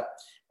welled up,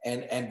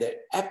 and they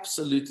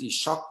absolutely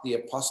shocked the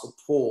Apostle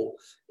Paul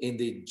in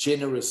the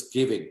generous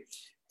giving.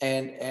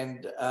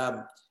 And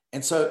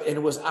so it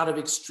was out of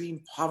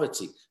extreme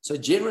poverty. So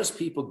generous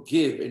people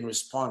give in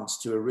response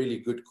to a really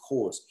good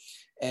cause.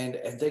 And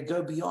they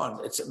go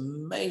beyond. It's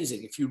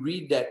amazing. If you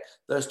read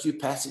those two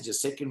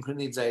passages, 2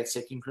 Corinthians 8,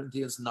 2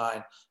 Corinthians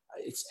 9,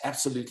 it's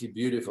absolutely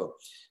beautiful.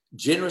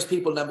 Generous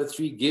people, number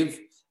 3, give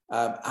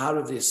out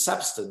of their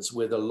substance,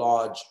 whether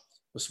large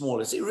or small.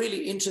 It's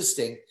really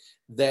interesting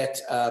that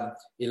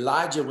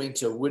Elijah went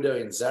to a widow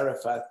in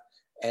Zarephath,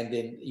 and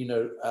then,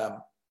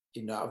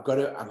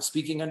 I'm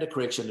speaking under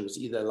correction. It was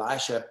either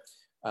Elisha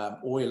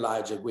or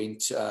Elijah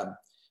went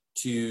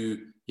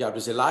it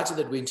was Elijah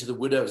that went to the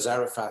widow of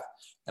Zarephath.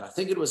 And I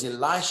think it was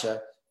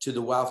Elisha to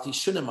the wealthy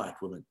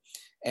Shunammite woman.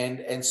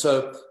 And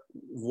so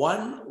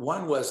one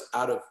was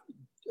out of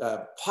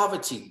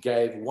poverty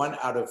gave, one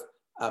out of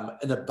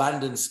an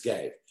abundance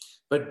gave.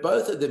 But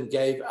both of them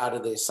gave out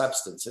of their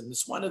substance. And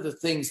it's one of the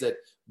things that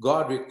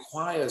God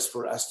requires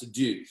for us to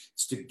do,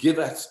 is to give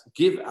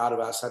out of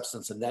our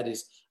substance, and that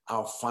is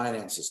our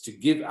finances, to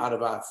give out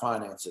of our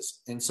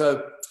finances. And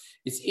so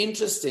it's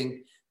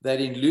interesting that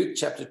in Luke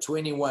chapter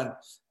 21,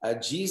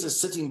 Jesus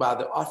sitting by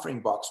the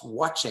offering box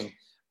watching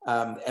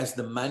as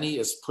the money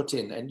is put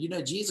in. And,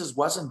 Jesus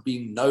wasn't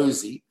being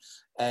nosy,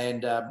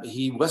 and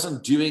he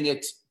wasn't doing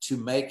it to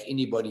make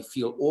anybody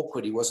feel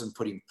awkward. He wasn't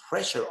putting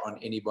pressure on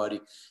anybody.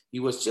 He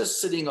was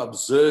just sitting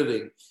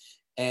observing,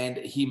 and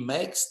he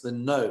makes the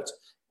note,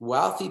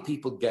 wealthy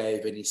people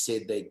gave, and he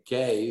said they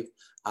gave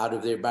out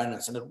of their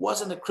abundance. And it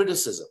wasn't a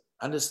criticism.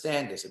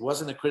 Understand this. It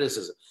wasn't a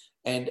criticism.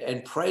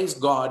 And praise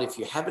God if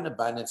you have an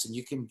abundance and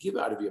you can give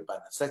out of your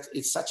abundance.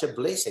 It's such a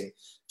blessing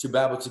to be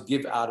able to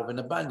give out of an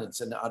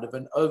abundance and out of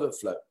an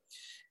overflow.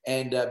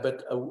 And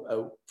but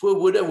a poor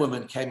widow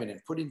woman came in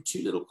and put in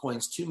 2 little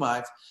coins, 2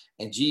 mites,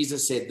 and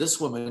Jesus said, this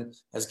woman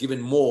has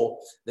given more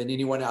than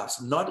anyone else,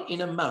 not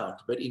in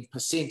amount, but in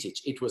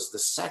percentage. It was the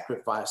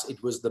sacrifice.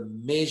 It was the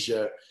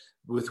measure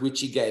with which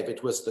he gave.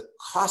 It was the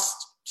cost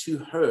to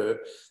her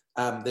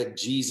that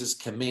Jesus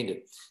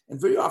commended.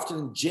 And very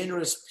often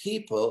generous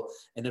people,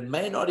 and it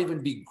may not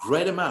even be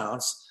great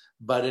amounts,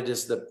 but it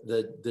is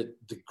the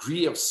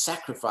degree of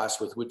sacrifice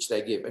with which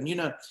they give.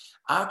 And,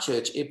 our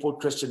church,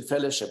 Airport Christian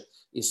Fellowship,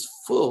 is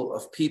full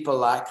of people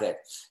like that.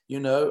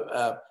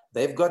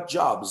 They've got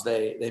jobs.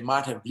 They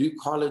might have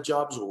blue-collar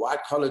jobs or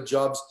white-collar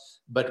jobs,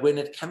 but when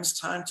it comes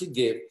time to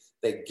give,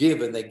 they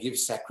give, and they give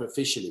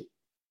sacrificially.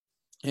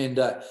 And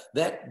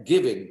that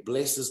giving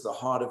blesses the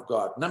heart of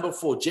God. Number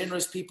 4,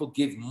 generous people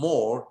give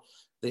more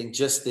than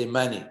just their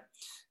money.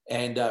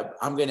 And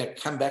I'm going to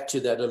come back to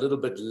that a little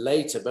bit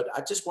later, but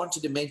I just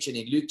wanted to mention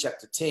in Luke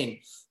chapter 10,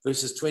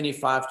 verses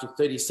 25 to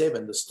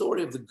 37, the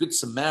story of the Good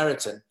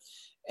Samaritan.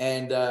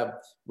 And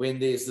when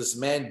there's this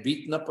man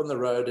beaten up on the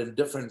road, and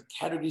different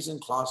categories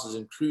and classes,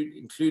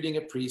 including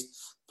a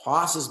priest,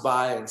 passes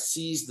by and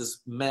sees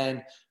this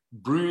man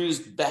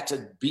bruised,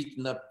 battered,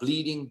 beaten up,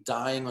 bleeding,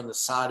 dying on the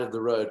side of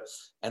the road.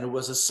 And it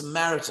was a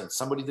Samaritan,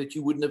 somebody that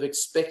you wouldn't have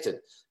expected,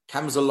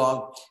 comes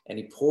along, and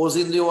he pours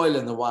in the oil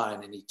and the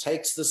wine, and he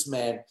takes this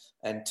man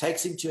and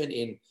takes him to an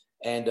inn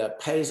and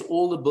pays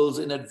all the bills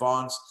in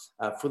advance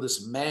for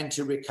this man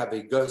to recover.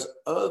 He goes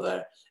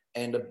over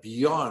and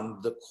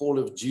beyond the call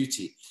of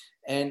duty.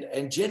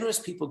 And generous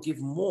people give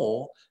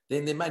more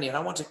than their money. And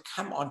I want to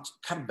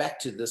come back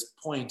to this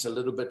point a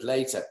little bit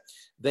later.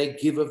 They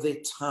give of their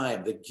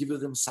time. They give of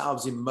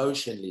themselves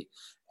emotionally.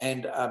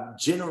 And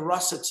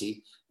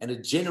generosity and a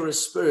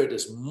generous spirit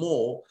is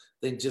more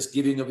than just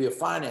giving of your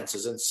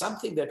finances. And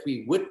something that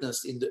we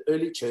witnessed in the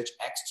early church,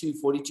 Acts 2,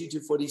 42 to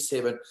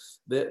 47,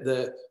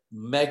 the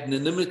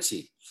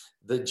magnanimity,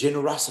 the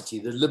generosity,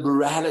 the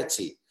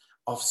liberality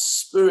of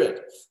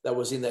spirit that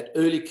was in that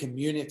early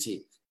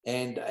community,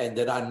 and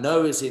that I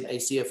know is in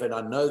ACF, and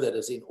I know that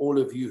is in all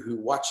of you who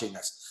are watching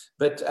us.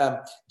 But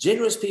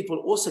generous people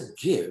also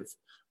give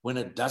when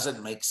it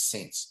doesn't make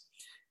sense.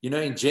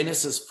 In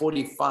Genesis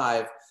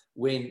 45,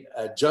 when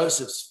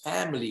Joseph's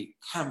family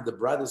come, the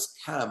brothers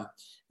come,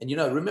 and,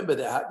 remember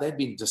that they'd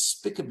been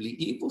despicably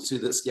evil to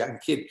this young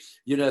kid,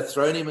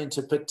 thrown him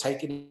into a pit,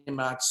 taken him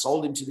out,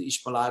 sold him to the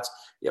Ishmaelites.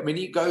 I mean,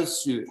 he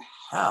goes through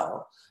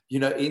hell,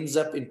 ends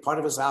up in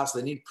Potiphar's house,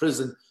 then in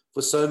prison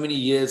for so many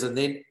years, and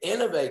then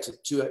elevated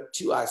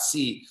to I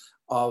see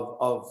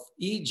of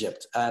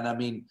Egypt. And I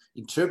mean,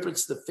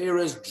 interprets the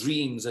Pharaoh's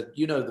dreams, and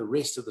the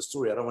rest of the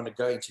story. I don't want to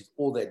go into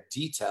all that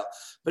detail.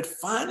 But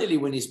finally,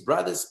 when his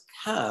brothers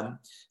come,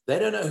 they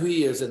don't know who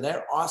he is, and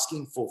they're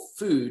asking for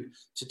food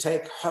to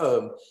take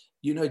home.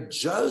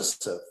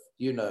 Joseph,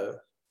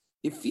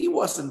 if he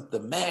wasn't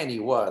the man he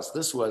was,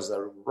 this was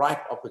a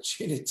ripe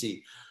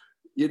opportunity,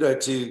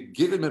 to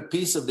give him a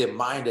piece of their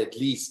mind at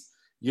least,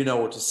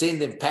 or to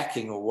send them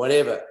packing or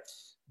whatever.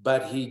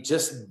 But he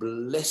just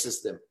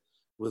blesses them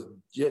with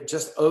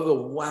just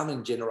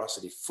overwhelming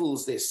generosity,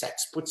 fills their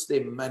sacks, puts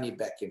their money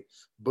back in,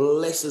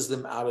 blesses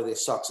them out of their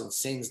socks and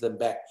sends them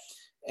back.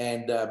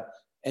 And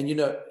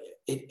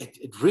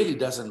it really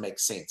doesn't make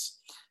sense.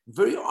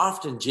 Very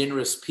often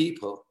generous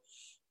people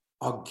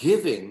are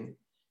giving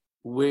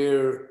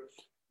where,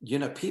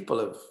 people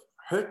have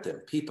hurt them.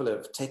 People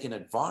have taken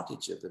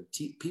advantage of them.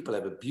 People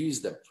have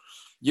abused them.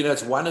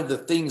 It's one of the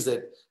things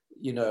that,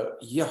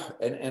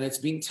 and it's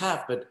been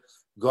tough, but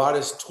God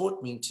has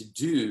taught me to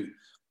do,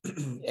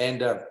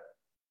 and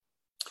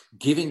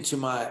giving to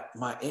my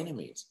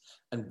enemies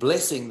and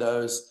blessing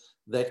those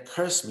that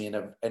curse me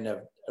and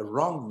have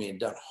wronged me and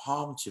done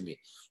harm to me,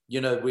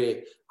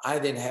 where I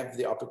then have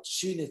the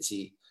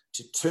opportunity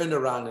to turn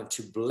around and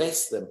to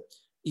bless them,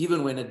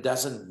 even when it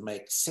doesn't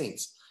make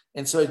sense.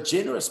 And so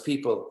generous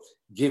people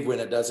give when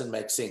it doesn't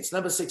make sense.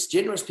 Number 6,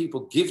 generous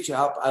people give to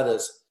help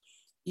others,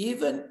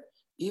 even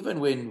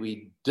when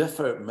we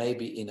differ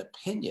maybe in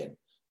opinion,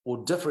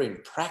 or differ in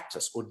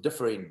practice, or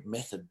differ in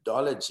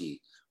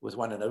methodology with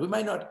one another. We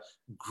may not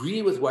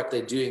agree with what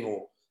they're doing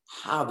or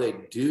how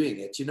they're doing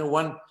it.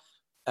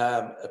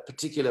 A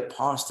particular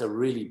pastor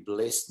really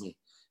blessed me.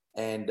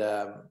 And,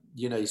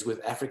 he's with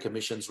Africa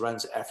Missions,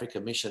 runs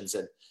Africa Missions.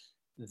 And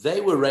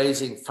they were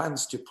raising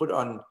funds to put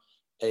on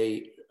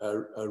a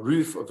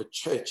roof of a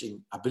church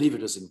I believe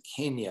it was in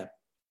Kenya.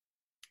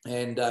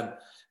 And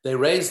they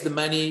raised the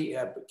money,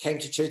 came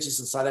to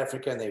churches in South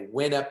Africa, and they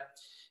went up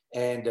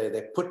and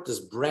they put this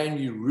brand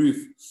new roof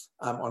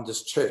on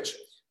this church.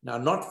 Now,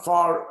 not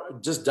far,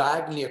 just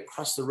diagonally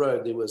across the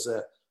road, there was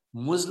a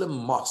Muslim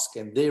mosque,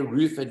 and their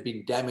roof had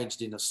been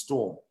damaged in a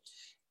storm.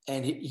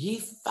 And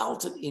he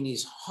felt it in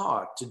his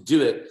heart to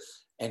do it.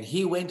 And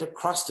he went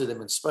across to them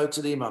and spoke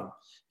to the imam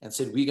and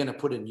said, "We're going to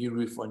put a new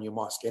roof on your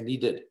mosque." And he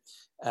did.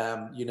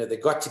 They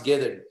got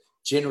together,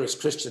 generous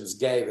Christians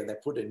gave, and they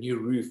put a new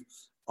roof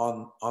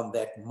on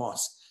that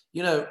mosque.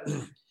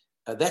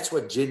 That's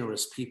what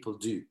generous people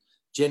do.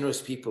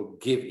 Generous people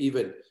give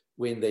even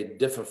when they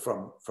differ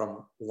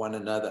from one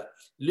another.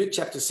 Luke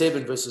chapter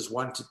 7, verses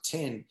 1 to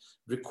 10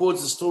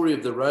 records the story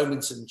of the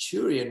Roman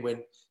centurion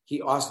when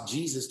he asked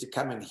Jesus to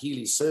come and heal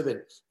his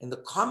servant. And the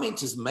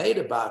comment is made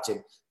about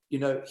him,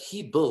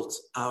 he built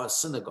our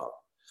synagogue.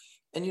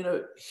 And,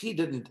 he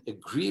didn't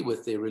agree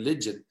with their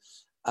religion,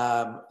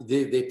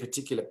 their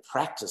particular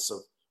practice of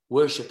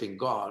worshiping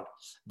God,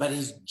 but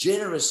his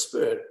generous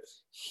spirit,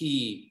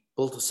 he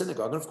built a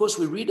synagogue. And of course,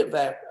 we read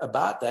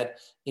about that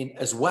in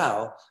as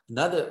well.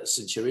 Another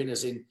centurion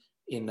is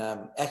in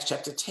Acts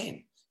chapter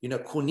 10,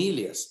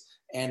 Cornelius.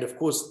 And of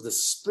course, the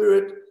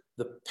Spirit,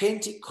 the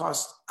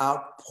Pentecost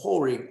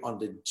outpouring on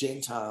the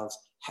Gentiles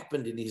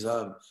happened in his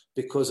home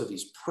because of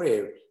his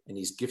prayer and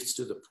his gifts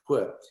to the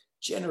poor.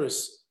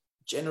 Generous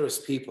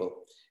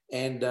people.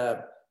 And,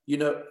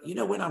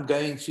 when I'm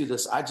going through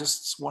this, I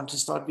just want to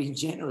start being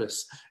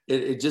generous.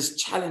 It just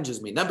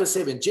challenges me. Number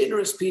 7,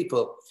 generous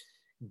people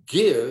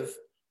give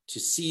to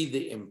see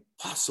the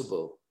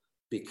impossible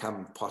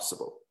become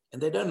possible.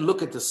 And they don't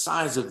look at the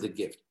size of the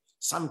gift.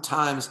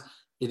 Sometimes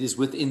it is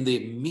within their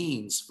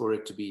means for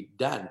it to be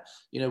done.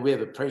 We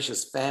have a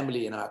precious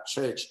family in our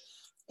church,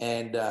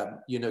 and,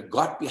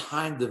 got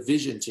behind the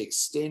vision to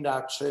extend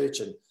our church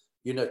and,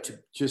 to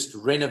just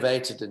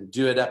renovate it and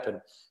do it up,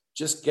 and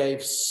just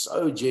gave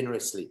so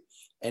generously,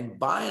 and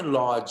by and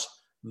large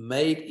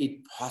made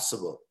it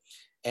possible.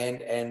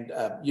 And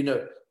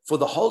for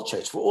the whole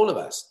church, for all of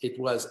us, it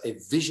was a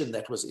vision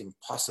that was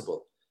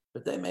impossible,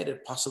 but they made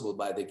it possible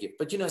by their gift.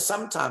 But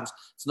sometimes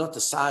it's not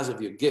the size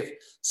of your gift.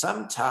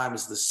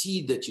 Sometimes the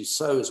seed that you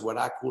sow is what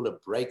I call a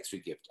breakthrough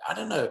gift. I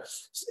don't know.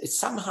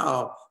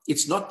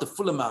 It's not the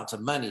full amount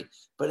of money,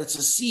 but it's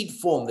a seed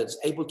form that's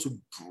able to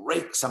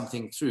break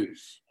something through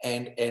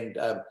and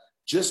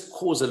just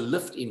cause a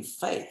lift in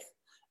faith,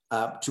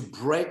 to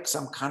break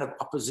some kind of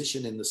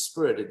opposition in the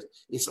spirit.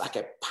 It's like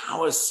a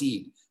power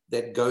seed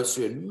that goes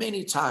through. And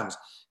many times,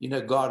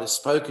 God has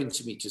spoken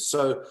to me to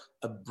sow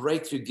a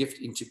breakthrough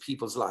gift into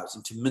people's lives,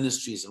 into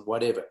ministries and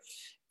whatever.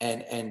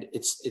 And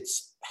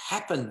it's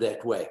happened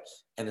that way.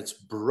 And it's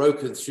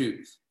broken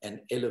through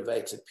and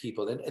elevated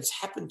people. And it's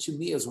happened to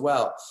me as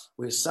well,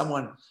 where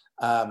someone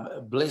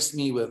blessed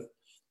me with,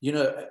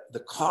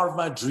 the car of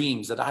my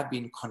dreams that I'd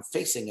been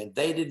confessing, and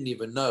they didn't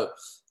even know.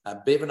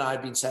 Bev and I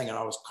had been saying, and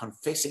I was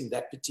confessing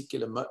that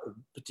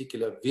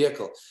particular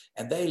vehicle,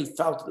 and they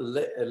felt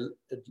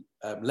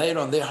laid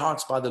on their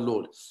hearts by the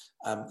Lord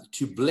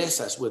to bless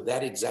us with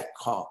that exact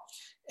car.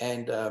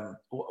 And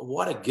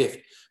what a gift.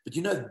 But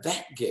you know,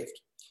 that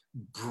gift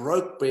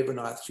broke Bev and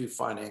I through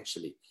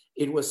financially.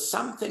 It was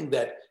something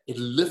that it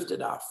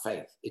lifted our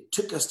faith. It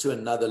took us to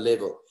another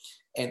level.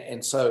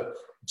 And so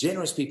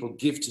generous people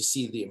give to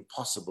see the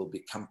impossible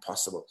become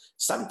possible.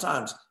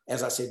 Sometimes,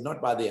 as I said,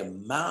 not by the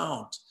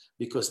amount,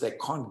 because they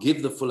can't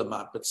give the full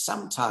amount, but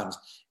sometimes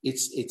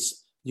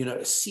it's you know,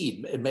 a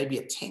seed, it may be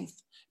a tenth,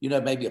 you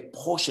know, maybe a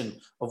portion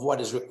of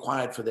what is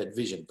required for that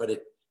vision, but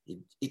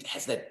it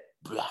has that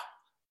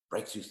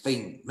breakthrough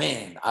thing.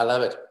 Man, I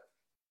love it.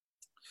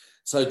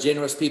 So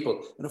generous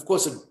people. And of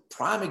course, a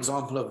prime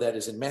example of that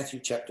is in Matthew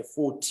chapter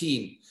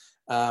 14.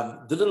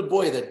 The little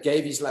boy that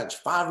gave his lunch,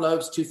 5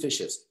 loaves, 2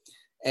 fishes.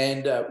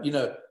 And,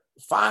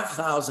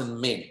 5,000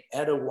 men,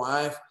 add a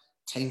wife,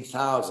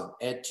 10,000,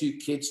 add 2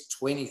 kids,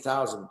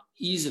 20,000,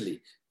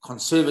 easily,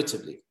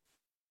 conservatively.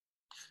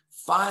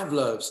 5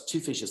 loaves, 2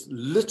 fishes,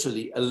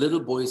 literally a little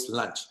boy's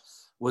lunch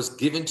was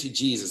given to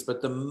Jesus.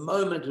 But the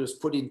moment it was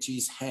put into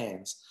his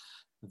hands,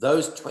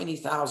 those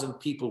 20,000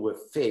 people were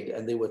fed,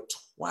 and there were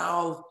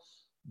 12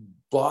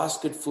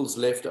 basketfuls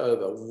left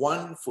over,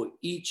 1 for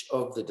each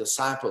of the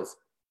disciples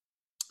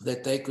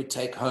that they could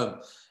take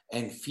home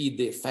and feed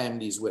their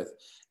families with.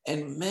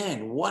 And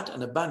man, what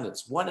an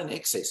abundance, what an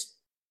excess.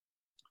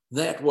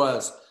 That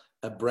was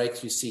a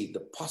breakthrough seed. The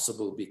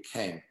possible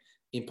became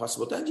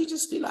impossible. Don't you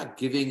just feel like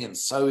giving and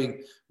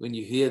sowing when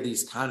you hear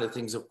these kind of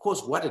things? Of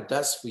course, what it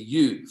does for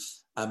you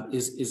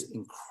is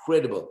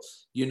incredible.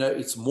 You know,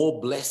 it's more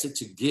blessed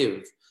to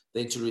give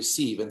than to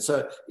receive. And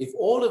so if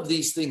all of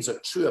these things are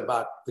true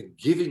about the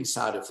giving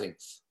side of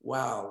things,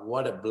 wow,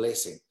 what a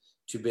blessing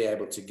to be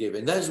able to give.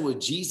 And those were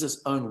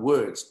Jesus' own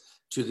words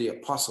to the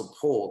Apostle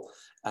Paul,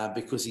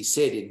 because he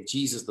said in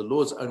Jesus, the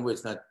Lord's own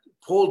words. Now,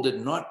 Paul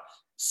did not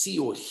see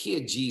or hear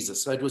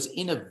Jesus. So it was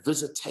in a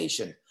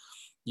visitation,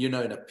 you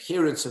know, an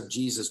appearance of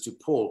Jesus to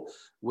Paul,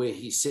 where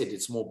he said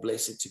it's more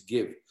blessed to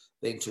give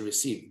than to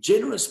receive.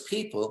 Generous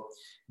people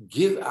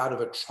give out of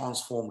a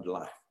transformed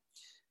life.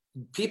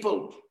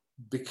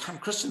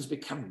 Christians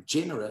become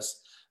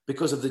generous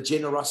because of the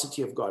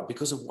generosity of God,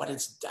 because of what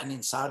it's done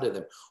inside of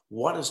them,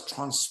 what has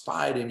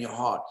transpired in your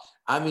heart.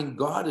 I mean,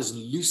 God has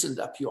loosened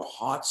up your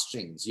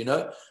heartstrings, you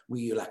know,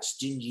 where you're like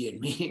stingy and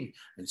mean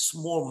and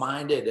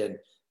small-minded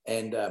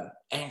and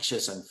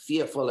anxious and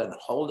fearful and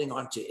holding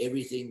on to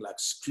everything like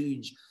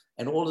Scrooge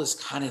and all this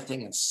kind of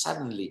thing. And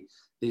suddenly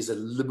there's a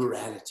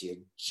liberality, a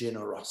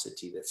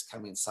generosity that's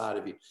come inside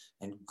of you.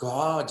 And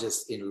God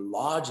just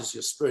enlarges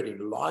your spirit,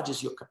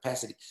 enlarges your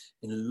capacity,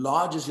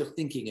 enlarges your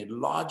thinking,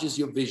 enlarges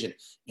your vision,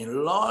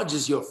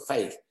 enlarges your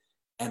faith.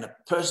 And a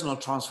personal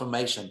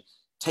transformation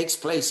takes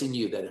place in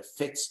you that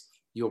affects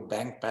your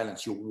bank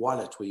balance, your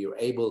wallet, where you're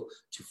able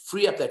to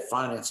free up that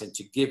finance and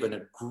to give. And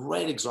a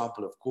great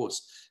example, of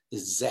course,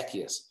 is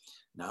Zacchaeus.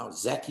 Now,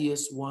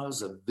 Zacchaeus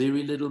was a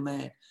very little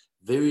man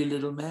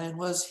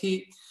was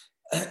he.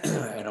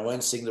 And I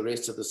won't sing the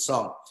rest of the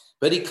song,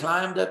 but he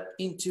climbed up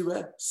into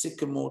a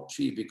sycamore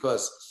tree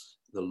because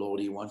the Lord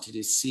he wanted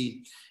to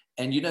see.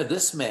 And, you know,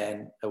 this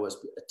man was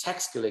a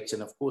tax collector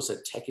and, of course,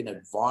 had taken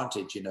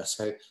advantage, you know,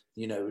 so,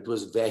 you know, it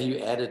was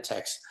value-added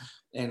tax.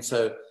 And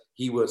so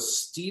he was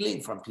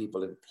stealing from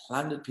people and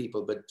plundered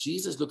people. But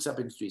Jesus looks up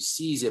into him,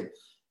 sees him,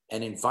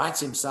 and invites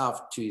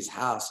himself to his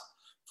house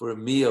for a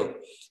meal.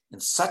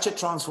 And such a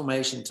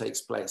transformation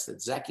takes place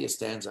that Zacchaeus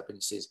stands up and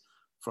he says,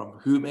 "From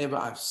whomever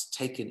I've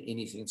taken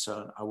anything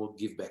sown, I will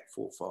give back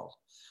fourfold."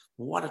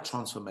 What a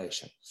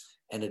transformation.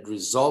 And it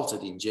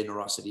resulted in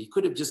generosity. He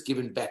could have just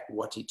given back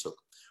what he took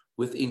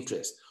with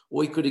interest,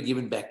 or he could have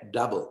given back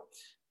double.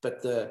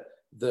 But the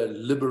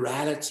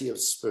liberality of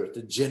spirit,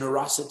 the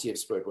generosity of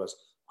spirit was,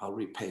 I'll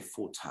repay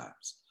 4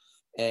 times.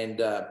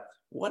 And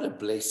what a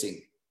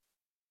blessing.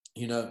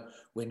 You know,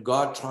 when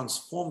God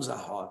transforms our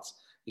hearts,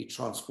 he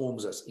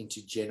transforms us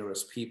into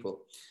generous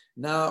people.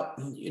 Now,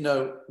 you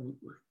know,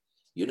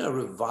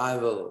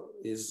 revival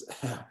is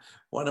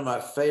one of my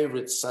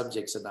favorite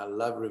subjects, and I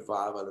love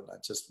revival, and I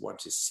just want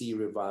to see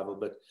revival.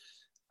 But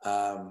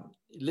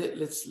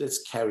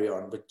let's carry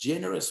on. But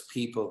generous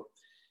people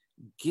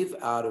give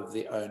out of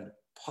their own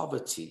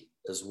poverty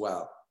as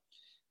well.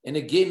 And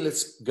again,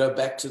 let's go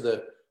back to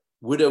the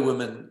widow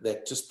woman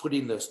that just put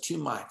in those 2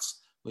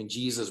 mites when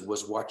Jesus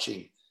was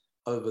watching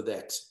over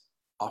that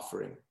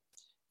offering.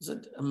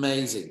 Isn't it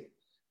amazing?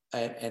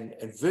 And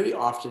very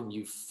often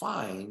you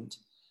find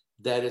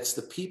that it's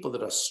the people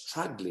that are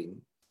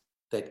struggling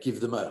that give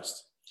the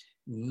most.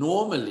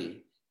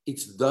 Normally,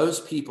 it's those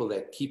people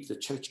that keep the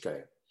church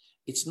going.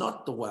 It's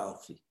not the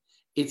wealthy.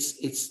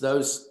 It's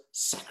those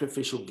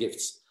sacrificial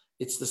gifts.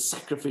 It's the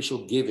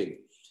sacrificial giving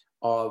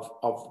of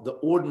the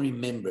ordinary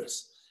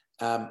members.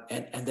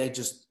 And they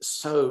just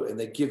sow and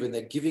they give, and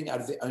they're giving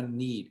out of their own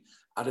need,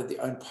 out of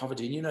their own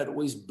poverty. And, you know, it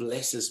always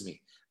blesses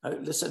me.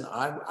 Listen,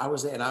 I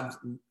was there, and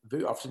I'm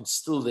very often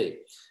still there.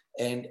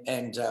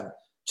 And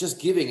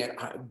just giving it.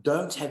 I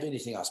don't have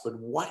anything else, but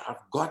what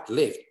I've got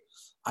left,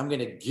 I'm going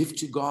to give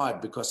to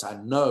God, because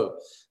I know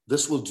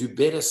this will do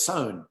better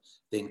sown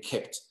than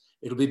kept.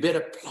 It'll be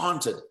better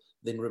planted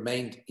than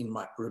remaining in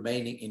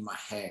my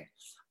hand.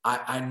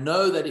 I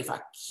know that if I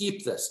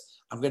keep this,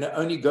 I'm going to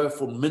only go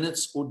for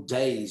minutes or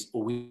days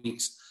or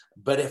weeks.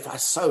 But if I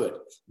sow it,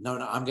 no,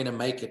 I'm going to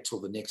make it till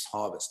the next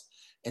harvest.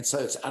 And so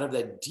it's out of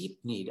that deep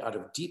need, out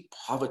of deep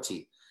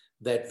poverty,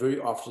 that very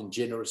often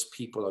generous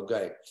people are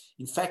going.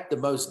 In fact, the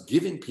most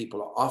giving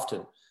people are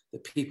often the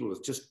people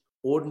with just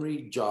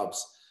ordinary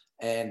jobs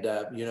and,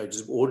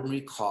 just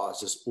ordinary cars,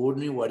 just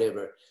ordinary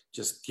whatever,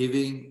 just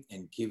giving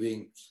and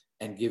giving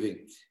and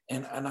giving.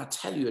 And I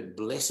tell you, it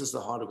blesses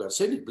the heart of God. It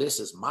certainly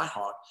blesses my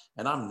heart,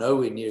 and I'm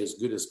nowhere near as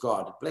good as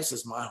God. It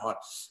blesses my heart.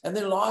 And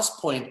then last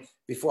point,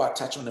 before I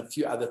touch on a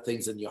few other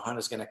things, and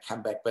Johanna's going to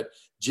come back, but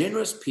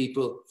generous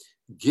people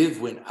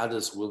give when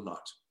others will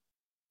not.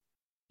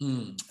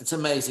 It's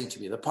amazing to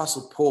me. The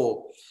Apostle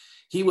Paul,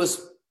 he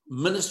was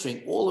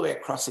ministering all the way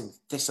across in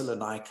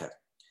Thessalonica.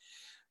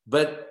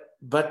 But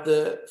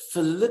the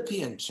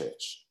Philippian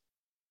church,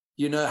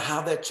 you know,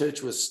 how that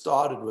church was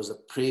started was a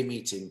prayer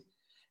meeting.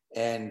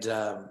 And,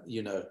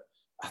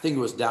 I think it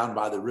was down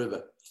by the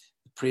river.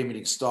 The prayer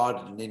meeting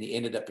started, and then he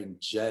ended up in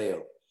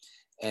jail.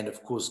 And,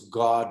 of course,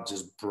 God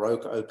just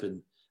broke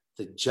open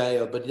the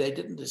jail. But they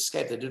didn't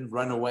escape. They didn't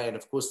run away. And,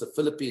 of course, the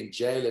Philippian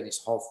jailer and his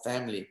whole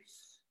family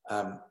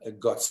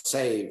got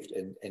saved.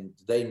 And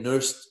they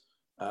nursed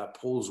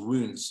Paul's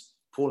wounds,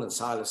 Paul and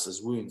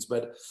Silas's wounds.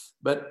 But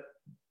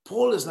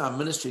Paul is now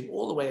ministering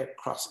all the way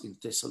across in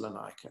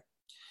Thessalonica.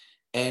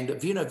 And,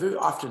 very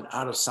often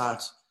out of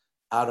sight,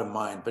 out of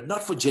mind, but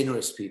not for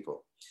generous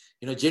people.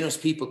 You know, generous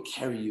people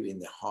carry you in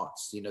their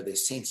hearts. You know, they're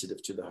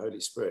sensitive to the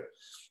Holy Spirit.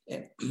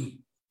 And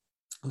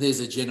there's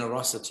a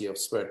generosity of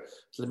spirit.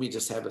 So let me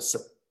just have a sip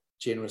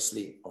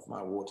generously of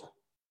my water.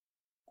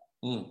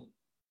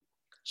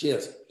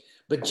 Cheers.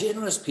 But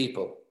generous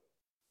people,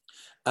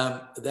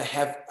 they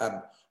have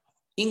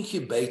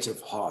incubative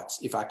hearts,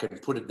 if I can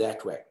put it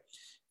that way.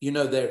 You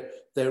know,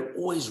 they're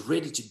always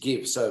ready to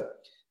give. So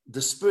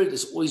the Spirit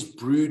is always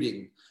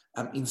brooding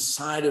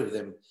inside of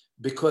them.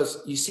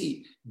 Because, you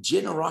see,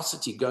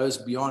 generosity goes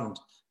beyond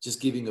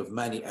just giving of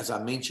money, as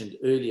I mentioned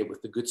earlier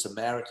with the Good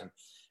Samaritan.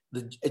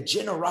 A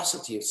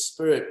generosity of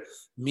spirit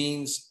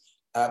means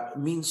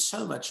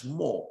so much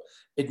more.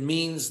 It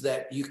means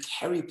that you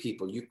carry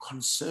people, you're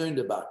concerned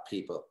about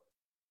people.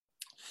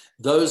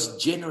 Those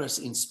generous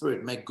in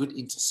spirit make good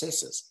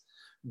intercessors,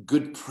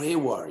 good prayer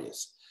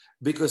warriors,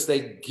 because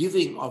they're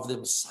giving of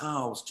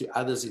themselves to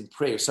others in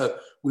prayer. So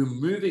we're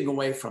moving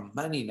away from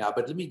money now,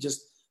 but let me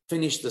just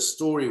finish the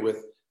story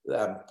with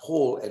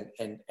Paul,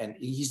 and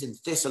he's in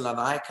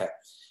Thessalonica,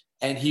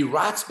 and he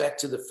writes back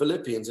to the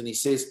Philippians, and he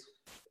says,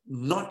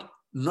 not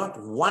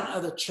one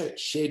other church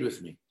shared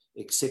with me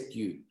except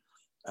you,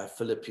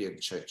 Philippian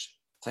church.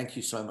 Thank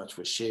you so much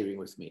for sharing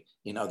with me,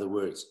 in other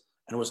words.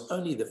 And it was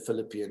only the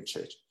Philippian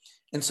church.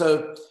 And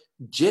so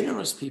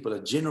generous people,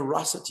 a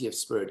generosity of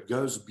spirit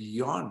goes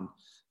beyond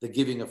the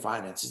giving of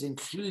finance. It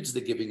includes the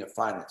giving of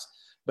finance,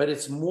 but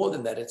it's more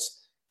than that.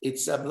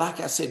 It's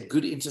like I said,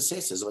 good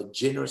intercessors are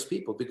generous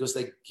people because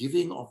they're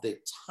giving of their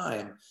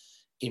time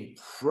in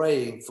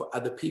praying for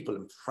other people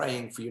and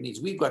praying for your needs.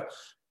 We've got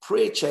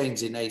prayer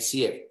chains in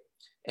ACF,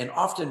 and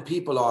often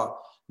people are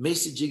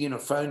messaging in or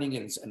phoning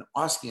in and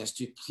asking us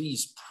to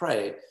please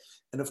pray.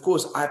 And of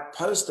course, I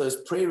post those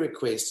prayer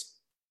requests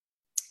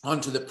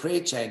onto the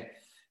prayer chain,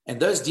 and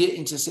those dear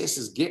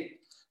intercessors get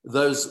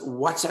those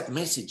WhatsApp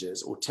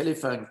messages or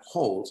telephone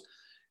calls,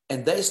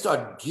 and they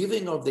start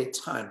giving of their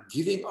time,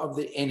 giving of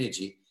their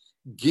energy,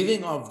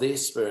 giving of their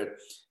spirit,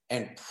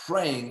 and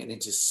praying and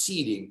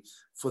interceding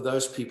for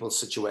those people's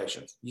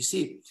situations. You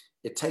see,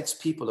 it takes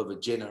people of a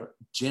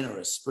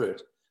generous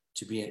spirit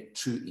to be a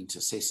true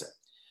intercessor,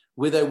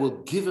 where they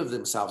will give of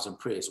themselves in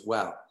prayer as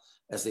well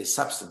as their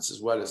substance,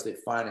 as well as their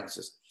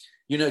finances.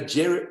 You know,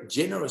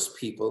 generous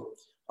people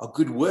are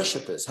good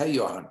worshipers. Hey,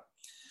 Johan.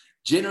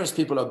 Generous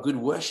people are good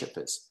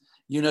worshipers,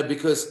 you know,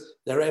 because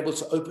they're able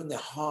to open their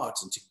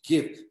hearts and to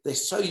give. They're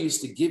so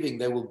used to giving,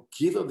 they will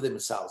give of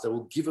themselves. They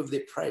will give of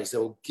their praise. They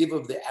will give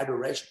of their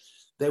adoration.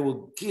 They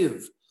will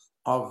give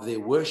of their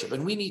worship.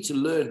 And we need to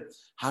learn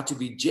how to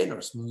be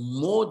generous,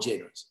 more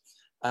generous,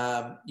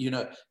 you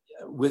know,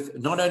 with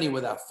not only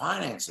with our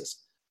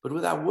finances, but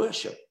with our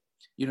worship.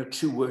 You know,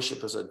 true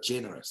worshipers are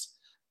generous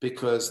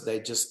because they're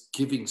just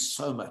giving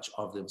so much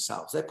of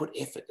themselves. They put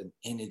effort and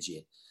energy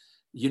in.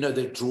 You know,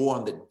 they draw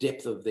on the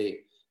depth of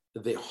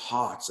their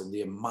hearts and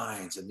their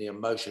minds and their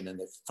emotion, and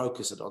they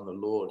focus it on the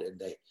Lord.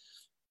 And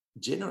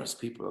generous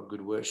people are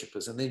good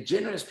worshipers, and then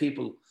generous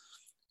people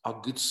are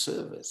good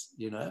servers,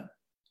 you know.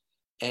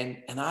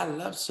 And I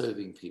love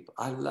serving people.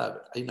 I love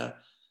it. You know,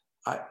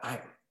 I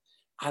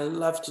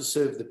love to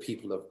serve the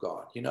people of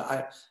God. You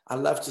know, I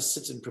love to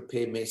sit and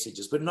prepare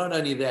messages. But not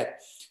only that,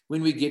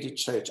 when we get to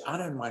church, I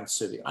don't mind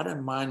serving. I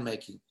don't mind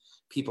making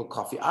people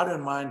coffee. I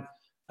don't mind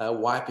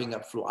wiping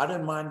up floor. I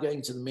don't mind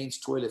going to the men's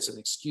toilets, and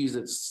excuse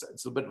it,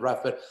 it's a bit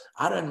rough, but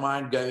I don't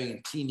mind going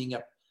and cleaning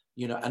up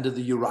under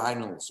the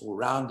urinals or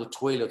around the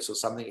toilets or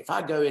something. If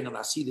I go in and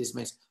I see this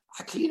mess,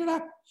 I clean it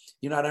up.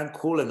 I don't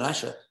call an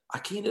usher. I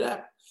clean it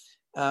up,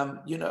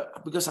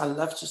 because I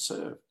love to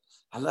serve.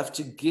 I love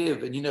to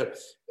give. And,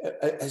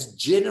 as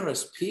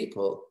generous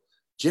people,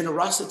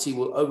 generosity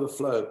will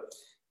overflow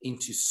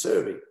into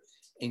serving,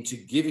 into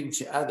giving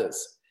to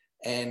others,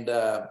 and,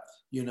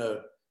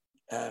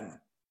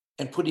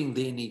 and putting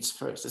their needs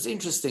first. It's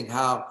interesting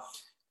how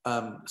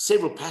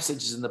several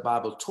passages in the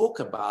Bible talk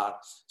about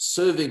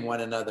serving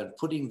one another and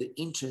putting the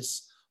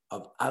interests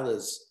of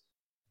others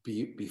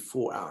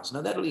before ours.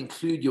 Now, that'll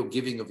include your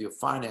giving of your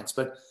finance,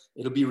 but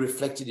it'll be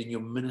reflected in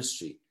your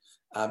ministry,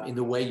 in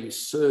the way you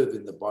serve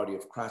in the body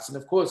of Christ. And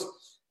of course,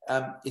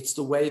 it's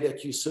the way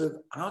that you serve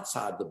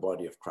outside the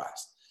body of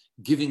Christ,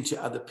 giving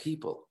to other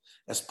people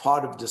as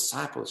part of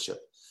discipleship,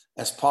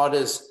 as part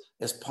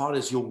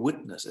as your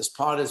witness, as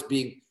part as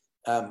being,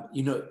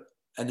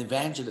 an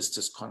evangelist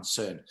is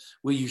concerned,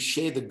 where you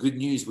share the good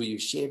news, where you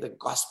share the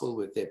gospel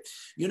with them.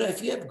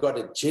 If you have got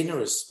a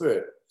generous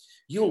spirit,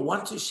 you'll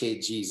want to share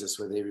Jesus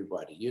with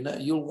everybody.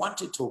 You'll want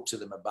to talk to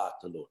them about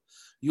the Lord.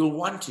 You'll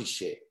want to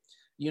share.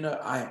 And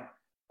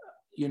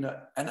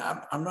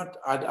I'm not,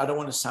 I don't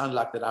want to sound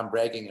like that I'm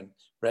bragging,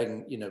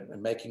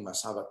 and making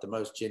myself up the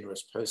most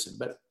generous person,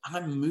 but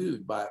I'm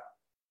moved by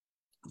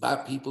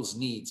people's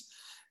needs.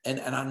 And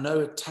I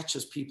know it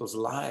touches people's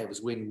lives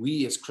when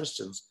we as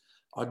Christians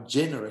are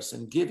generous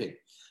and giving,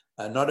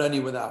 not only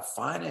with our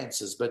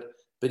finances, but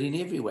in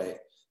every way,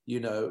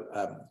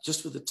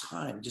 just with the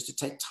time, just to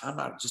take time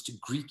out, just to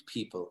greet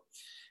people.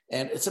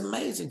 And it's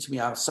amazing to me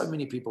how so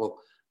many people are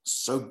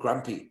so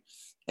grumpy.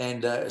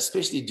 And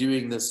especially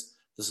during this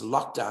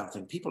lockdown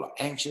thing, people are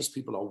anxious,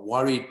 people are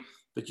worried,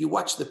 but you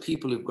watch the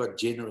people who've got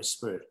generous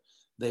spirit.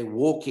 They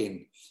walk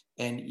in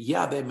and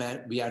they may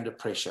be under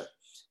pressure,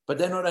 but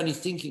they're not only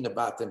thinking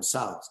about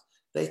themselves,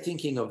 they're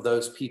thinking of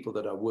those people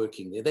that are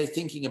working there. They're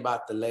thinking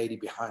about the lady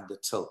behind the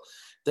till.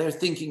 They're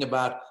thinking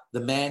about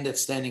the man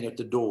that's standing at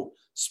the door,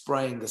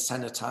 spraying the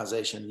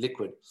sanitization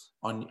liquid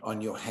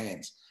on your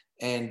hands.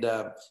 And,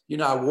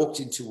 I walked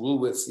into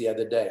Woolworths the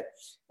other day,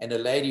 and a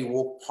lady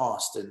walked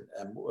past and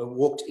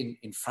walked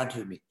in front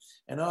of me.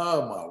 And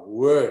oh my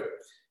word,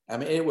 I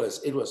mean, it was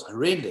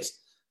horrendous,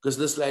 because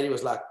this lady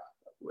was like,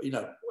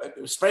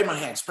 spray my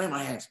hands.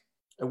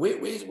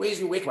 Where's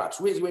your wet wipes?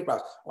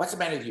 What's the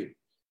matter with you?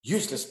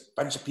 Useless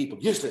bunch of people,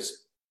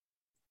 useless.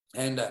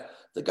 And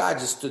the guy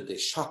just stood there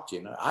shocked.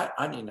 I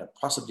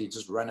possibly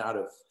just run out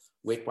of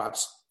wet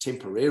wipes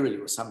temporarily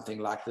or something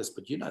like this,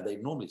 but they're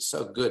normally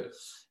so good.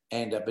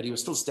 And but he was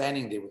still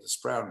standing there with a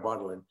spray on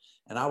bottle,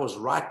 and I was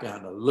right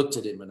behind. I looked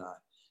at him and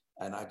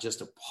I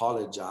just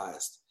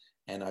apologized,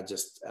 and I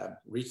just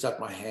reached out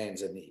my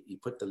hands, and he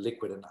put the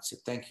liquid, and I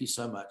said, "Thank you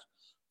so much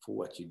for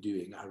what you're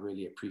doing. I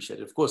really appreciate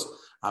it." Of course,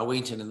 I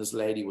went in, and this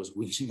lady was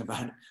whinging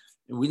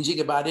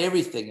about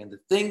everything. And the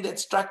thing that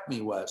struck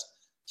me was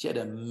she had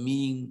a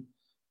mean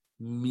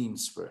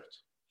spirit,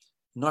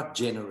 not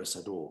generous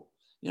at all.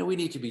 We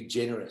need to be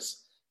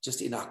generous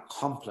just in our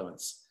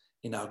compliments,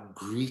 in our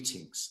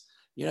greetings,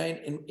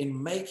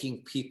 in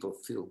making people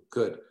feel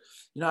good.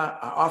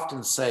 I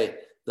often say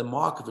the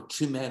mark of a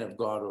true man of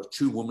God or a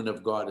true woman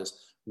of God is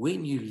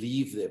when you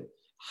leave them,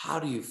 how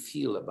do you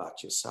feel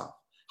about yourself?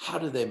 How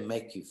do they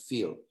make you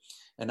feel?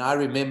 And I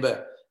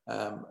remember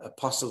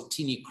Apostle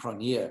Tini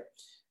Cronier,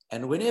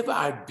 and whenever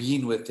I've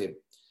been with him,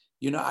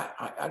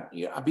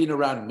 I've been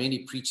around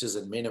many preachers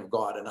and men of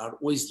God, and I'd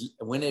always,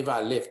 whenever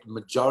I left,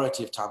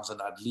 majority of times,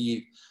 and I'd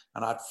leave,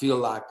 and I'd feel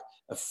like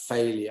a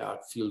failure.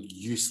 I'd feel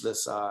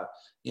useless. I'd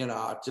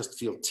just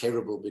feel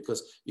terrible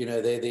because,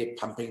 they're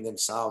pumping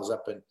themselves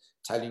up and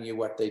telling you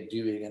what they're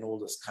doing and all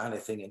this kind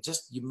of thing. And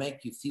just, you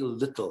make you feel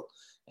little,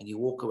 and you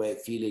walk away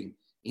feeling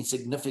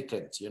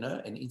insignificant,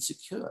 and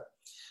insecure.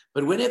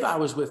 But whenever I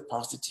was with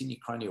Pastor Tini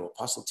Cronier or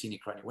Apostle Tini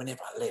Cronier,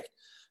 whenever I left,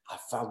 I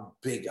felt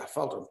big. I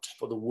felt on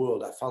top of the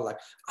world. I felt like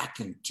I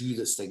can do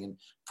this thing. And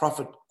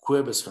Prophet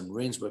Querbus from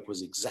Rensburg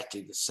was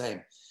exactly the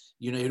same.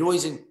 He'd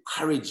always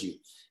encourage you.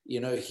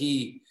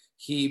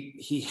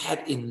 He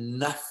had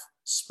enough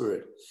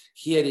spirit.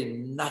 He had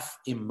enough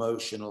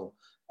emotional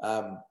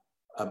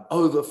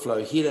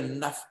overflow. He had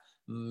enough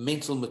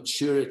mental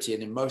maturity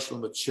and emotional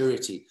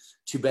maturity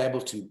to be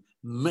able to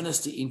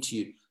minister into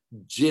you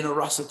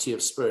generosity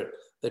of spirit,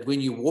 that when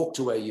you walked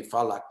away, you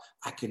felt like,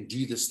 I can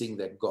do this thing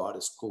that God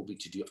has called me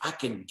to do. I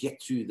can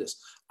get through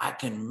this. I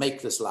can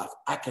make this life.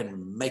 I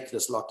can make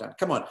this lockdown.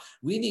 Come on.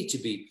 We need to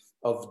be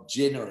of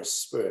generous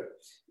spirit,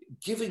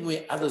 giving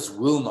where others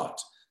will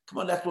not. Come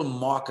on, that will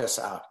mark us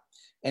out.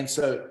 And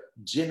so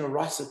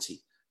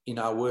generosity in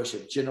our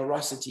worship,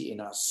 generosity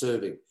in our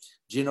serving,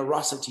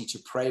 generosity to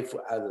pray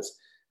for others,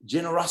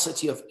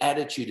 generosity of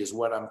attitude is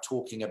what I'm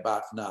talking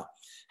about now.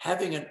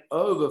 Having an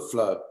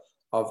overflow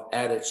of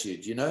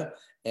attitude,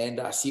 and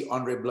I see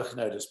Andre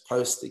Blichnout is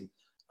posting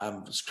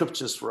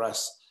scriptures for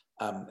us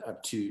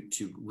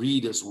to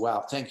read as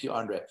well. Thank you,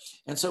 Andre.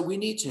 And so we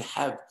need to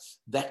have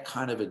that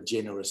kind of a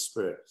generous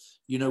spirit,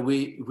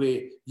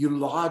 where you're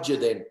larger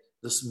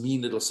this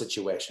mean little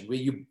situation, where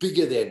you're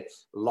bigger than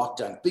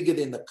lockdown, bigger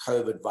than the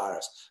COVID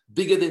virus,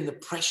 bigger than the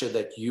pressure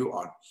that you're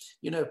on.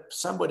 You know,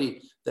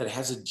 somebody that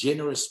has a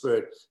generous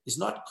spirit is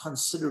not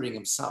considering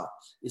himself,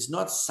 is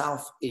not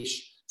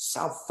selfish,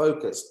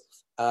 self-focused,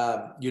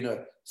 you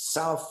know,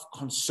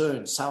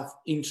 self-concerned,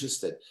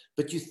 self-interested,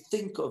 but you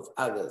think of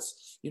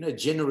others. You know,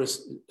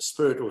 generous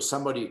spirit or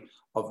somebody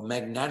of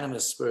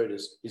magnanimous spirit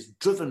is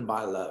driven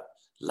by love.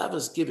 Love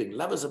is giving.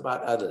 Love is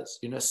about others.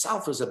 You know,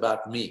 self is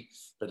about me,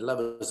 but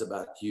love is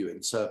about you.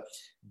 And so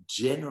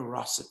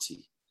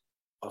generosity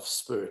of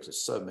spirit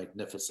is so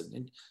magnificent.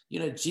 And, you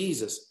know,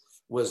 Jesus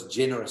was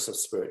generous of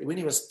spirit. When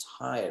he was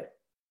tired,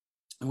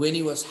 when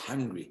he was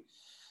hungry,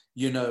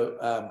 you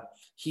know,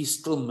 he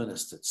still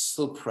ministered,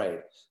 still prayed,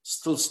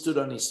 still stood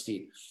on his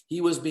feet.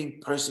 He was being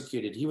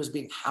persecuted. He was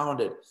being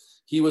hounded.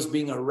 He was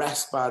being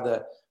harassed by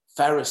the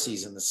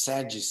Pharisees and the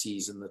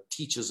Sadducees and the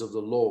teachers of the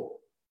law.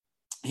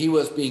 He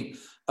was being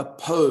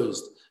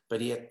opposed,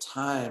 but he had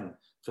time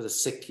for the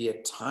sick. He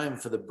had time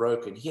for the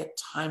broken. He had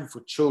time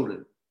for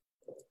children.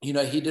 You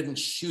know, he didn't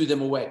shoo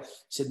them away. He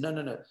said,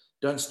 no,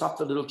 don't stop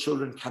the little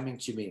children coming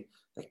to me.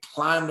 They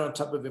climbed on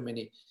top of him, and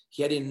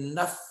he had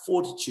enough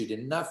fortitude,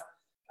 enough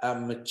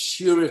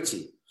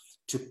maturity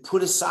to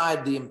put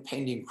aside the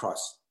impending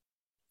cross,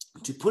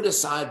 to put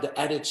aside the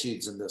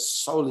attitudes and the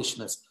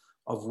soulishness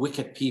of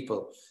wicked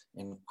people,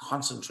 and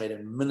concentrate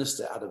and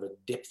minister out of a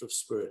depth of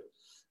spirit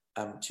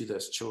to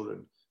those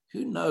children.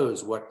 Who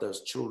knows what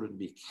those children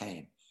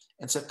became?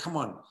 And so, come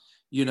on,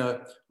 you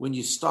know, when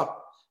you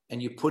stop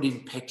and you put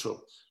in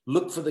petrol,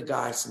 look for the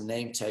guy's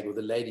name tag or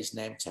the lady's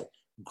name tag.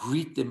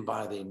 Greet them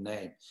by their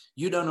name.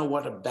 You don't know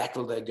what a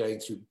battle they're going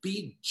through.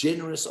 Be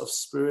generous of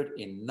spirit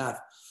enough,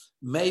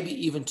 maybe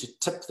even to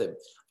tip them.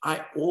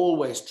 I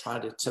always try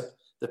to tip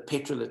the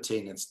petrol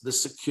attendants, the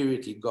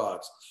security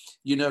guards.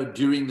 You know,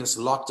 during this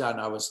lockdown,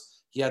 I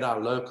was here at our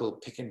local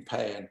Pick and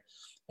Pay,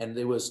 and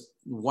there was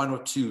one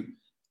or two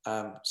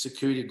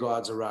security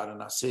guards around,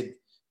 and I said,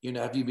 you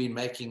know, have you been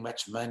making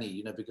much money?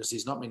 You know, because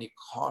there's not many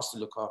cars to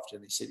look after.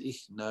 And they said,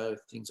 no,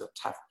 things are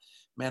tough.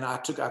 Man, I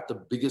took out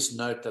the biggest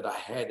note that I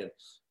had and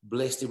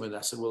blessed him with it.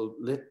 I said, well,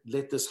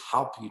 let this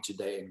help you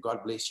today, and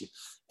God bless you.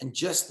 And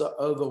just the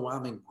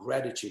overwhelming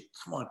gratitude.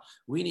 Come on,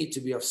 we need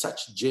to be of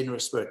such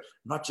generous spirit,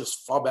 not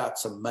just fob out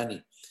some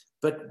money,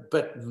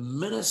 but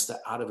minister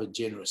out of a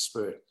generous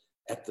spirit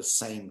at the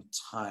same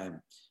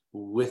time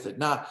with it.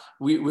 Now,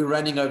 we're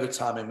running over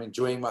time. I'm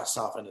enjoying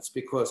myself, and it's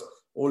because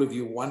all of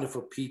you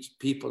wonderful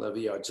people over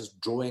here are just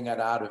drawing it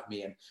out of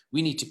me, and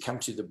we need to come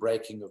to the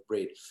breaking of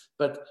bread.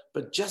 But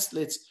just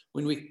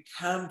when we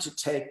come to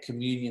take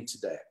communion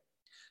today,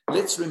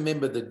 let's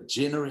remember the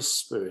generous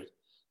spirit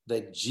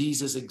that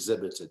Jesus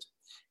exhibited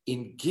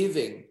in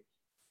giving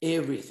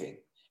everything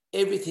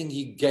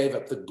he gave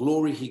up, the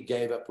glory he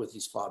gave up with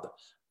his Father,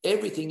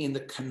 everything in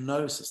the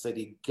kenosis that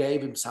he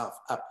gave himself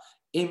up,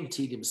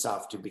 emptied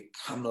himself to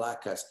become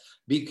like us,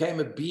 became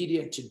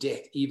obedient to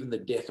death, even the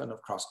death on the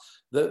cross.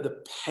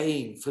 The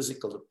pain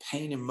physical, the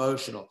pain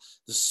emotional,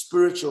 the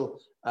spiritual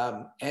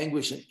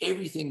anguish, and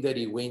everything that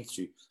he went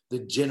through, the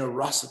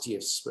generosity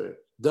of spirit.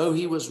 Though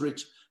he was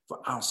rich, for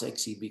our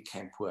sakes he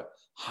became poor.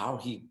 How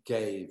he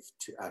gave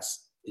to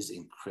us is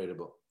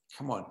incredible.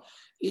 Come on.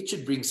 It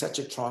should bring such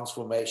a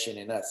transformation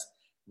in us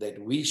that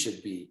we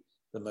should be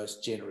the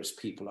most generous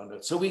people on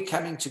earth. So we're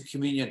coming to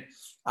communion.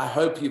 I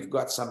hope you've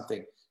got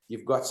something.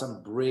 You've got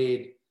some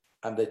bread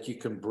that you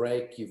can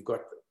break. You've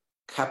got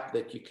a cup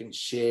that you can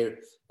share.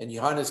 And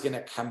Johanna's going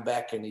to come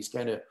back, and he's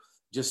going to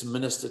just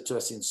minister to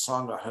us in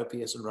song. I hope he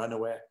hasn't run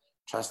away,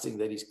 trusting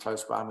that he's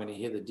close by. I'm going to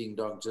hear the ding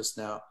dong just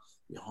now.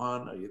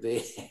 Johan, are you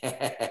there?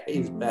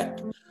 He's back.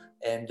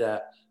 And,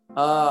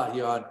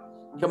 Johan,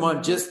 come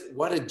on, just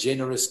what a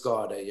generous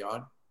God,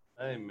 Johan?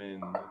 Amen.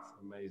 That's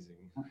amazing.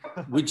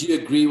 Would you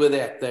agree with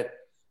that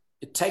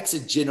it takes a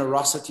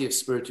generosity of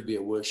spirit to be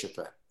a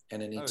worshiper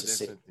and an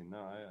intercessor? Definitely.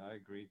 No, I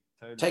agree.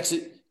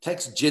 Totally.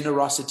 Takes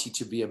generosity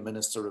to be a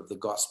minister of the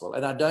gospel.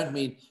 And I don't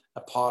mean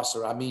a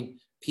pastor. I mean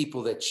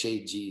people that share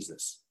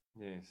Jesus.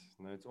 Yes.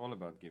 No, it's all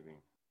about giving.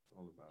 It's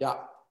all about. Yeah.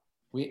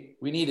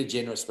 We need a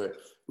generous spirit.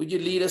 Would you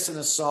lead us in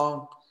a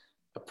song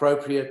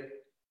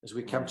appropriate as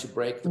we come to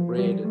break the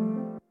bread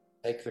and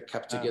take the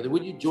cup together?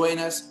 Would you join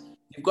us?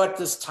 You've got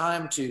this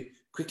time to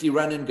quickly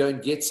run and go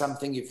and get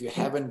something if you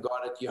haven't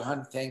got it.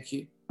 Johan, thank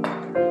you.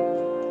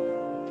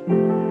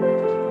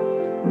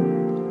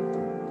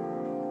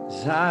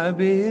 I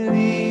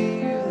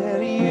believe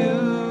that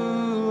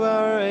you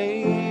are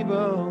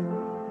able,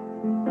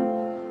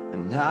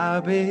 and I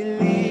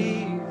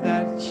believe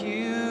that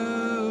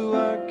you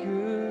are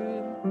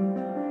good,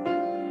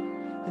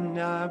 and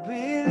I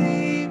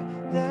believe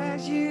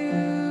that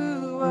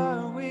you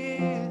are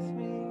with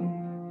me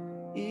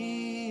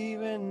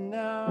even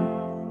now.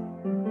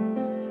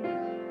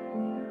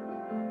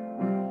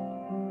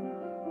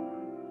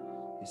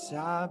 Yes,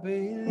 I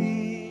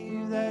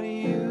believe that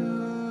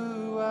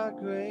you are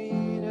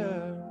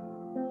greater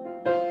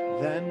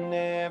than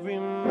every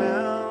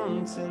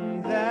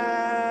mountain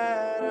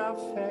that I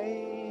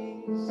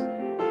face.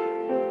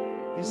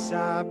 Yes,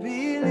 I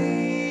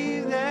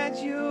believe that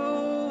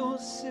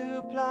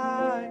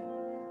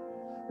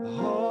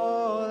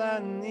all I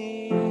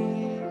need.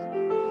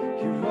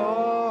 You're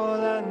all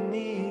I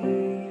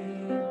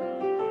need.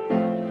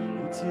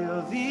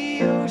 Until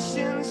the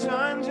oceans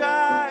run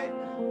dry,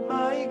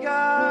 my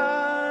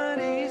God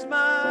is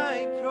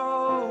my provider.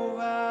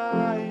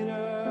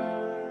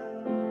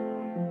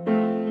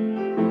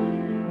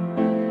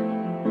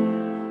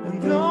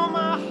 And though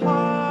my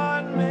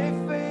heart may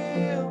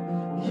fail,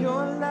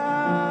 your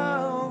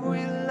love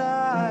will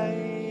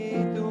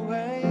light the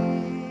way.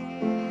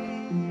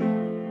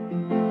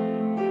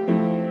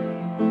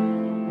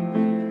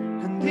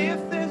 And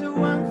if there's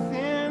one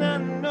thing I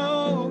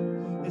know,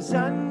 is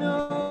I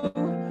know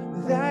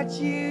that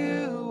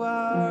you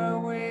are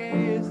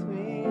with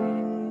me.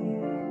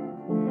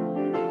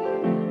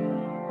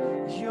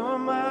 You're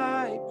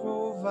my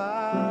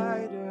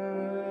provider.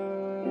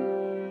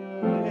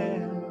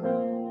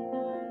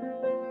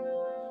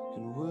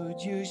 And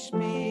would you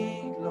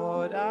speak,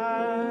 Lord,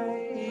 I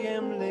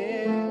am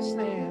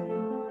listening.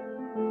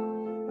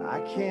 I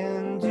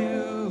can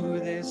do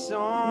this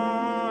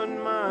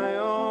on my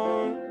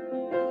own.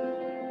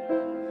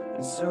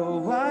 And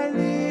so I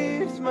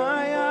lift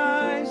my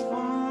eyes,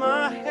 for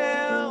my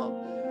help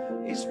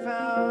is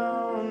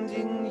found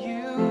in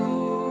you.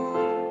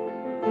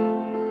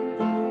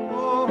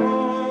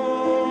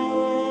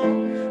 Oh,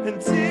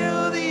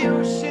 until the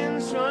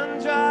oceans run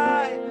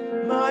dry,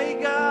 my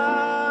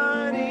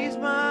God is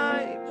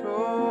my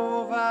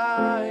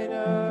provider.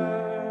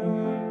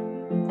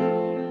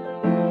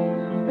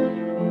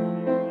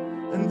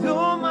 And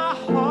though my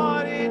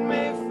heart it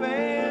may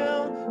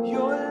fail,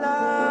 your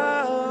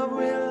love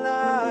will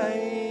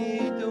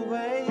light the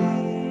way.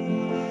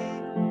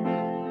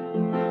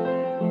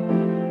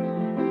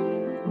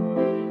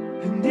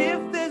 And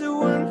if there's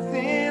one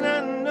thing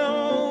I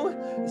know,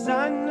 is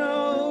I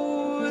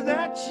know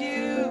that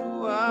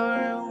you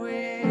are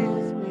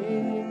with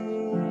me.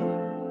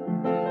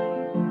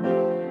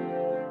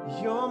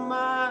 You're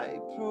my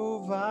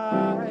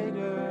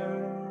provider.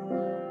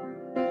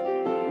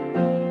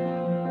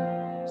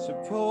 So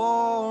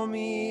pour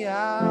me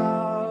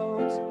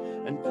out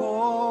and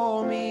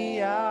pour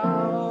me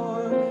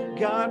out.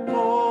 God,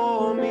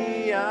 pour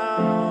me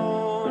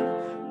out.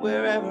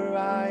 Wherever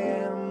I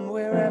am,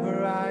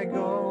 wherever I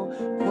go,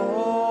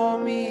 pour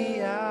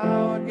me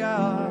out,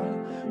 God.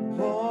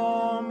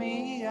 Pour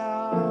me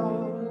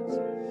out,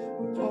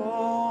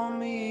 pour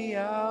me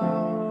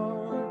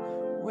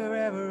out.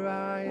 Wherever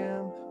I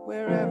am,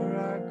 wherever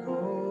I go.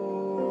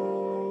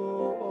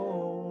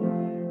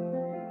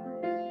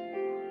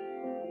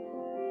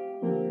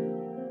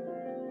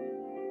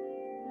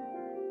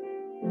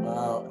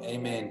 Wow.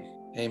 Amen.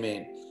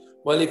 Amen.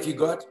 Well, if you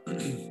got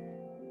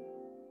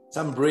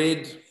some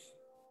bread,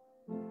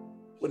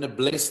 want to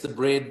bless the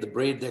bread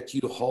that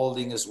you're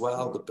holding as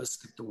well, the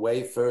biscuit, the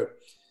wafer.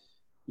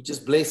 You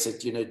just bless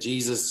it. You know,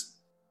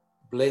 Jesus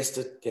blessed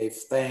it, gave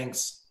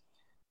thanks,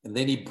 and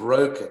then he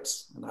broke it.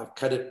 And I've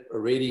cut it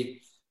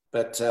already,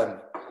 but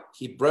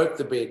he broke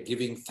the bread,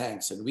 giving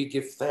thanks. And we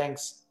give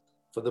thanks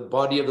for the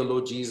body of the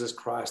Lord Jesus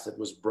Christ that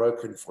was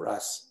broken for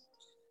us,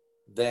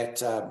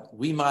 that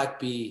we might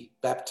be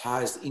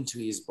baptized into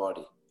his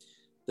body,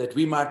 that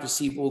we might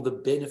receive all the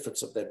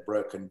benefits of that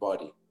broken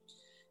body.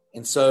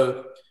 And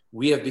so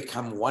we have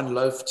become one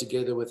loaf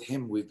together with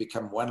him. We've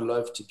become one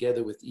loaf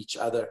together with each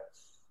other.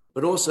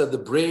 But also the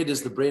bread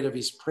is the bread of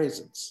his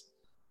presence.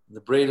 And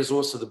the bread is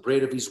also the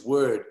bread of his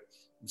word.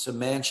 And so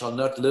man shall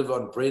not live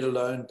on bread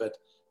alone, but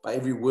by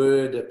every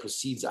word that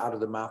proceeds out of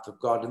the mouth of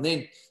God. And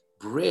then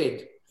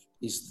bread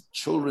is the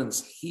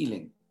children's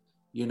healing.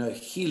 You know,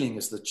 healing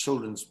is the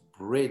children's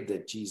bread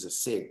that Jesus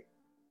said.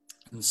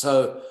 And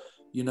so,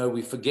 you know,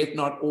 we forget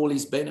not all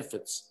his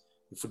benefits.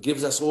 He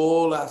forgives us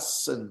all our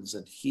sins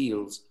and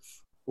heals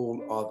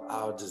all of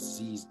our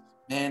disease.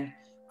 Man,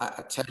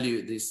 I tell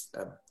you, this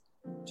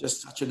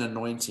just such an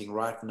anointing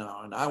right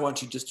now. And I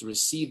want you just to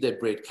receive that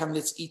bread. Come,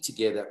 let's eat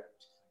together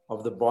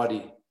of the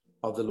body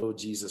of the Lord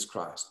Jesus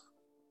Christ.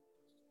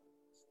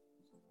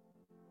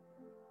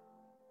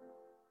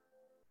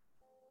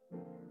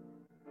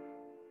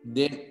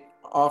 Then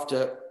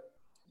after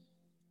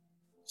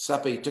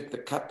supper, he took the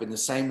cup in the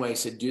same way. He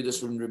said, do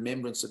this in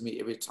remembrance of me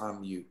every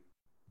time you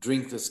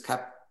drink this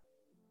cup.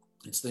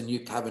 It's the new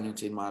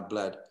covenant in my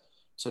blood.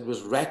 So it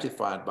was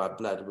ratified by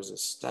blood. It was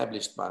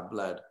established by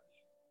blood.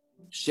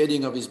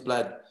 Shedding of his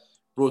blood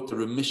brought the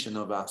remission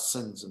of our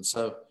sins. And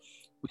so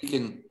we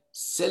can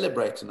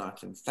celebrate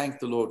tonight and thank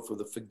the Lord for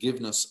the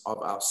forgiveness of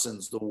our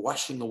sins, the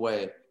washing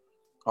away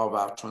of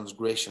our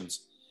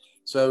transgressions.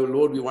 So,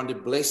 Lord, we want to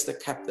bless the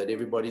cup that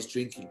everybody's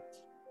drinking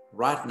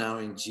right now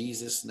in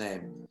Jesus'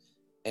 name.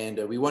 And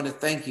we want to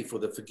thank you for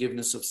the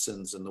forgiveness of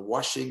sins and the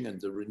washing and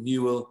the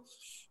renewal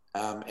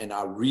and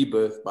our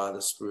rebirth by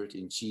the Spirit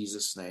in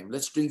Jesus' name.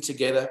 Let's drink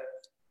together.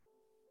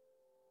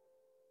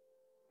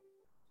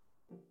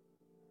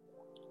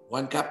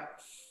 One cup,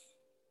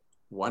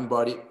 one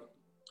body,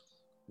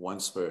 one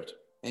spirit.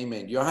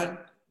 Amen. Johan,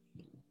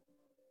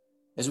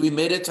 as we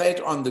meditate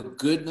on the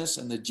goodness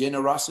and the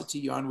generosity,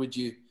 Johan, would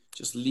you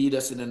just lead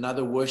us in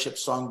another worship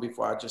song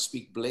before I just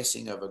speak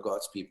blessing over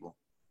God's people?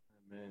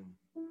 Amen.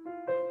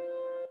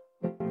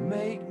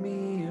 Make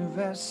me a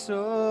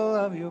vessel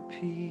of your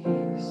peace.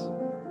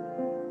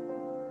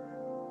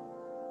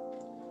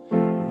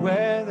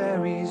 Where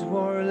there is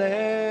war,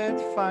 let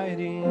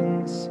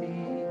fighting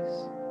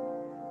cease.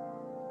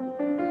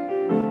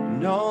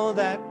 And all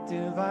that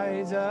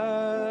divides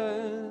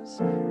us,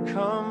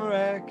 come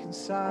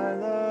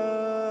reconcile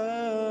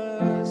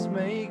us.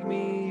 Make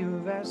me a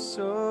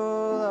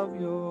vessel of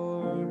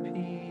your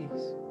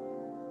peace.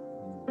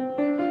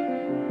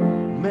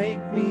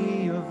 Make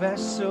me a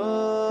vessel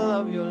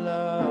of your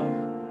love.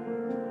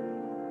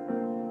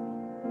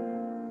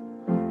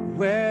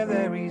 Where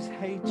there is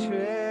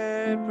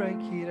hatred, break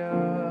it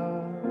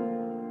up.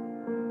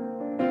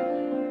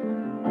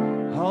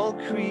 All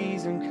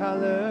creeds and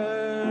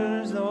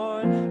colors,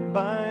 Lord,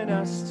 bind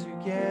us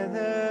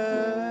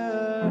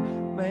together.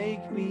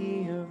 Make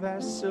me a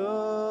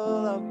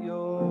vessel of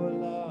your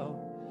love.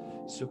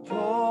 So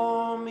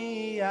pour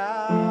me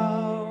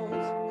out,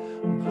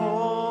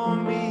 pour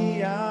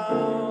me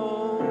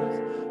out,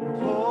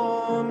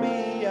 pour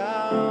me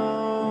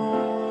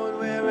out.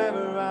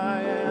 Wherever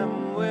I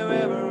am,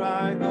 wherever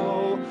I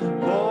go,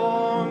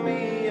 pour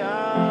me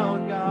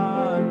out,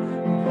 God,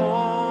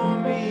 pour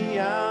me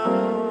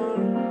out,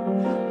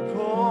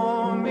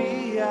 pour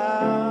me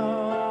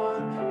out.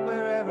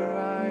 Wherever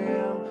I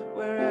am,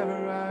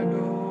 wherever I go.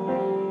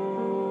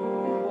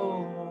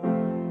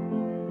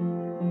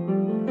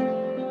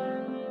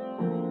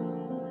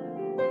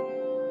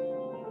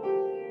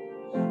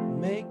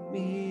 Make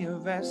me a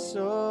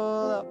vessel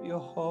of your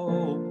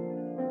hope.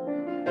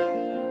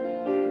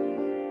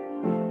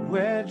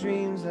 Where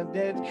dreams are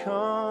dead,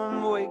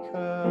 come wake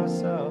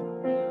us up,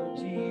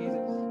 Jesus.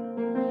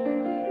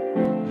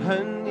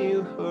 A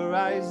new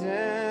horizon,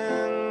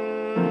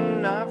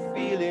 I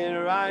feel it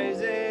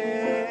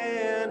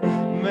rising.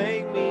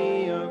 Make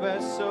me a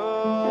vessel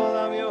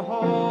of your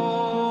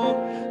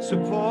hope. So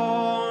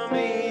pour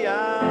me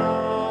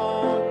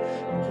out,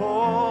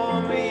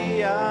 pour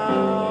me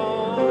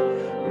out,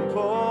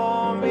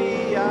 pour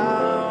me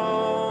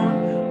out.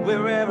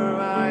 Wherever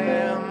I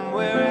am,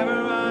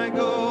 wherever I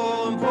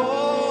go,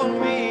 pour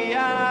me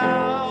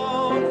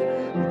out,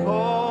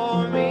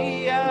 pour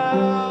me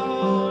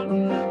out,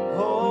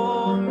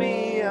 pour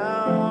me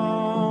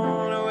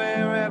out.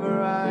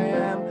 Wherever I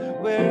am,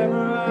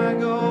 wherever I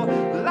go,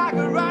 like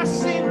a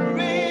rushing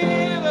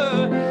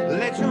river,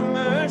 let your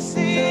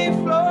mercy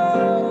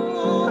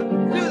flow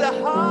through the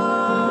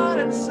heart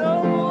and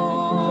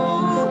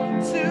soul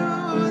to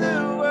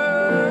the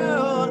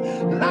world.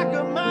 Like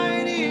a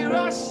mighty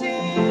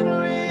rushing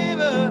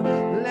river,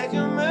 let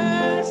your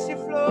mercy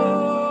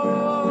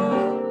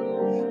flow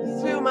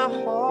through my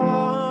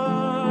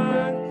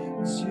heart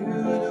to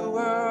the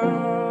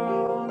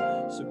world.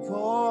 So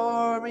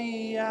pour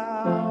me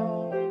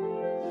out,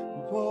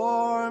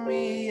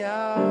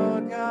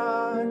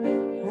 God,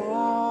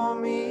 pour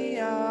me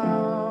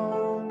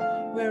out.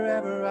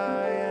 Wherever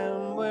I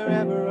am,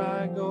 wherever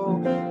I go,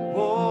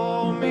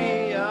 pour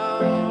me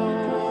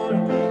out,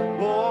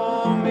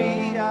 pour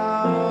me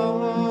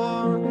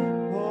out,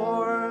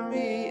 pour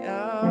me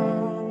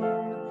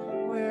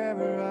out.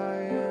 Wherever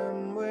I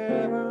am,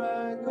 wherever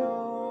I go,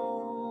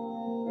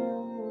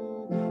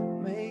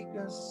 make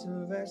us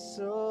a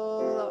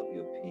vessel of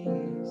your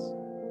peace.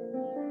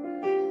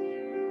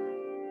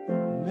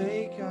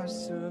 Make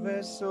us a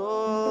vessel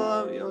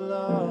of your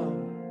love.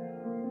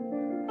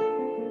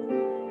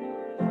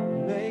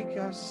 Make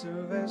us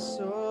a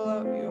vessel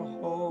of your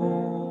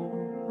hope.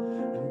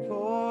 And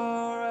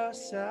pour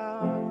us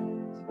out,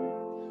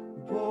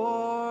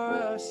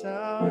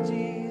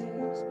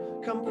 Jesus.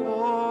 Come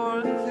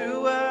pour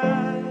through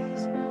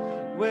us.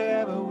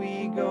 Wherever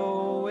we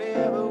go,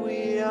 wherever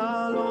we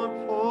are,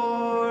 Lord,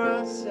 pour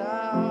us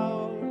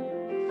out.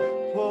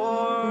 Pour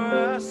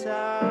us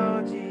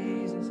out,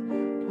 Jesus.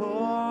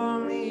 Pour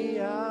me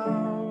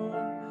out.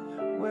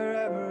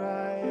 Wherever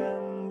I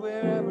am,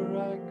 wherever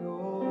I go.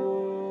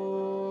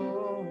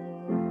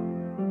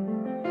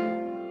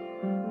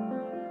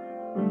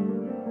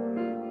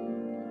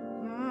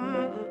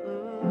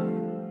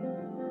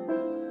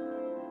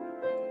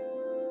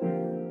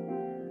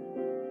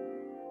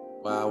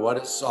 Wow, what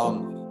a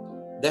song.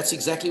 That's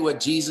exactly what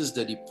Jesus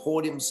did. He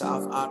poured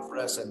himself out for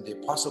us. And the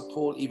Apostle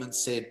Paul even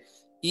said,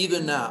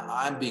 even now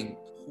I'm being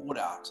poured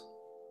out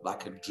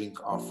like a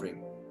drink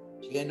offering.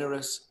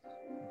 Generous,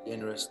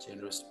 generous,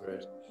 generous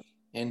spirit.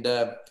 And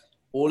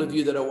all of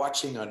you that are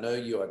watching, I know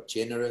you are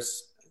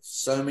generous.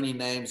 So many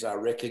names I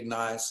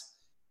recognize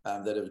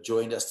that have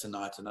joined us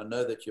tonight. And I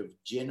know that you have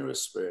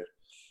generous spirit.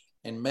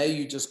 And may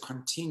you just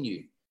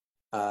continue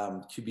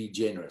to be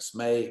generous.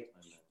 May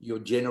your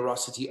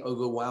generosity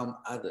overwhelm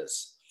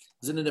others.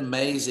 Isn't it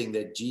amazing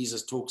that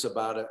Jesus talks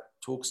about it,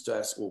 talks to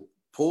us, or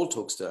Paul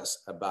talks to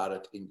us about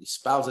it, and he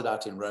spells it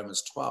out in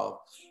Romans 12,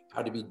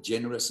 how to be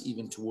generous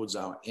even towards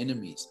our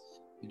enemies,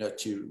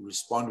 to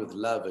respond with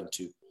love and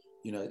to,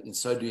 in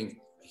so doing,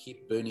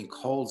 heap burning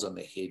coals on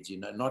their heads,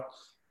 not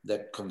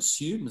that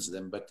consumes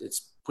them, but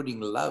it's putting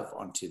love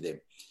onto them.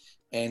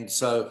 And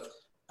so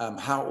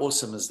how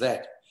awesome is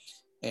that?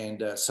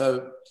 And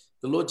so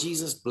the Lord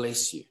Jesus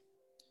bless you.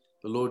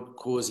 The Lord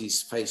cause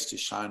his face to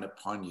shine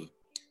upon you.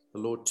 The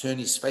Lord turn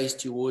his face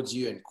towards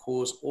you and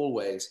cause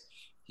always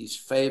his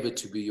favor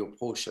to be your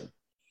portion.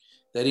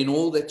 That in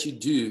all that you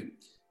do,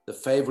 the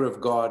favor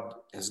of God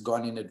has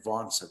gone in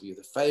advance of you.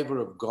 The favor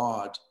of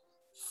God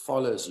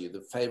follows you.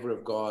 The favor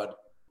of God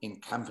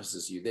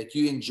encompasses you. That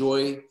you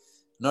enjoy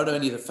not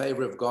only the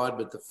favor of God,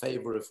 but the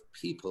favor of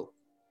people.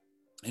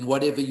 And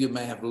whatever you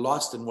may have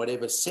lost and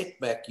whatever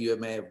setback you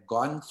may have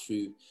gone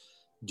through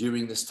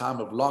during this time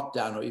of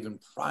lockdown or even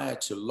prior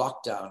to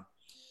lockdown,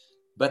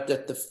 but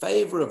that the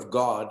favor of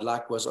God,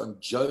 like was on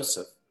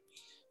Joseph,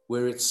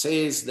 where it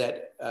says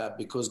that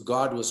because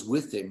God was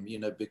with him,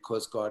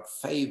 because God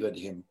favored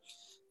him,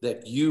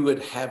 that you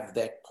would have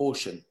that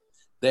portion,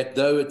 that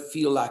though it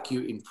feel like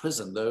you're in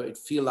prison, though it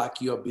feel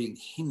like you are being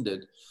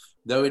hindered,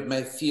 though it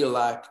may feel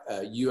like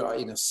you are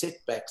in a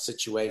setback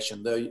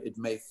situation, though it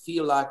may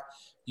feel like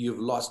you've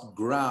lost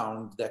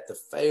ground, that the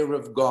favor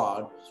of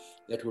God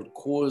that would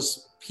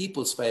cause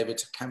people's favor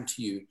to come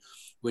to you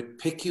would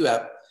pick you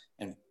up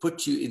and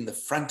put you in the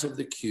front of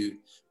the queue,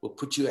 will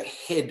put you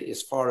ahead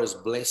as far as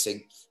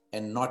blessing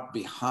and not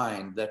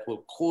behind, that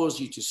will cause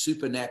you to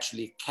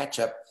supernaturally catch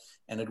up.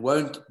 And it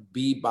won't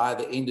be by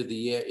the end of the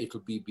year, it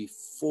will be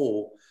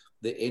before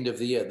the end of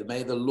the year.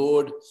 May the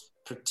Lord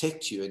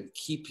protect you and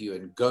keep you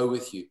and go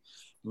with you.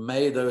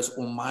 May those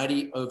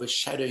almighty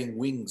overshadowing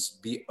wings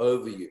be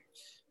over you.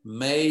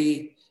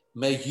 May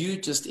you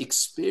just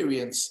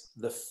experience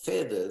the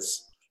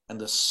feathers and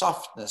the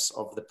softness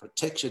of the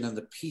protection and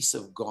the peace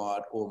of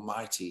God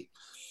Almighty.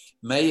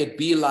 May it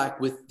be like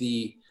with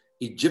the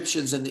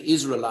Egyptians and the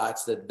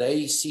Israelites, that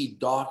they see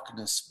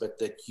darkness, but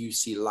that you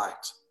see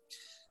light.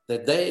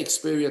 That they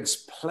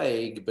experience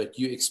plague, but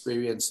you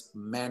experience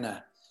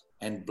manna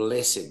and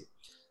blessing.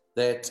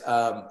 That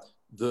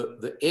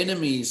the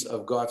enemies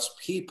of God's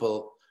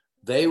people,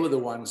 they were the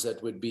ones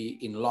that would be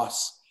in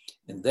loss.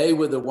 And they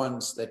were the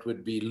ones that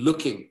would be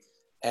looking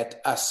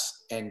at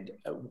us and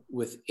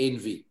with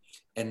envy,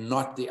 and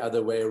not the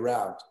other way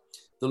around.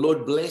 The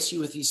Lord bless you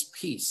with his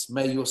peace.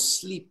 May your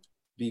sleep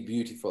be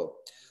beautiful.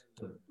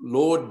 The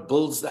Lord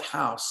builds the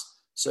house,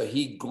 so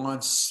he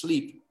grants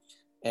sleep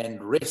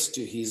and rest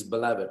to his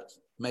beloved.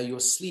 May your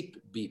sleep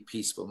be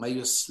peaceful. May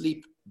your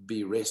sleep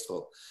be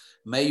restful.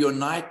 May your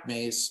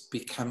nightmares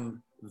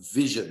become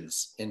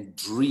visions and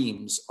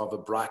dreams of a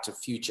brighter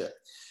future.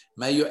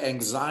 May your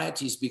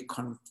anxieties be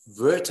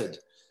converted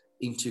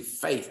into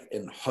faith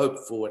and hope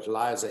for what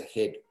lies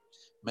ahead.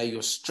 May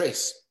your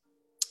stress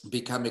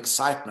become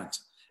excitement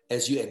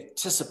as you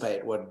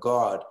anticipate what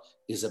God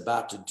is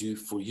about to do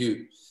for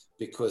you,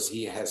 because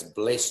he has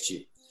blessed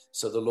you.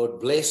 So the Lord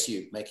bless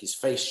you, make his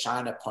face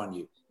shine upon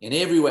you in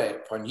every way,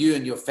 upon you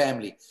and your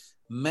family.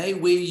 May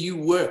where you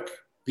work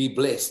be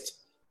blessed,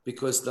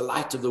 because the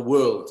light of the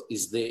world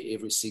is there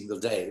every single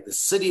day. The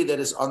city that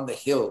is on the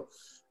hill,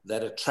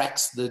 that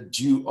attracts the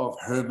dew of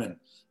Hermon,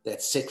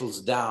 that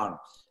settles down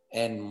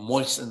and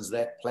moistens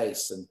that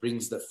place and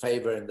brings the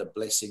favor and the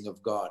blessing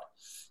of God.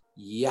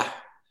 Yeah,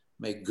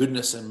 may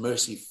goodness and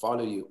mercy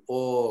follow you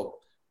all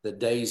the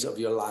days of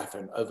your life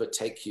and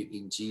overtake you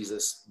in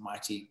Jesus'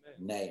 mighty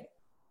name.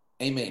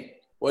 Amen.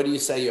 What do you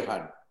say,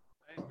 Johan?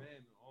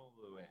 Amen. All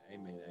the way.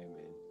 Amen.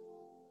 Amen.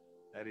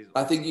 That is.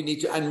 I think you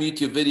need to unmute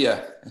your video.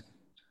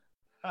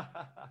 No,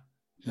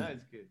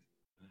 it's good.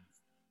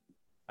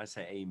 I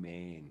say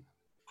amen.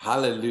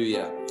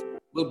 Hallelujah.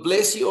 Well,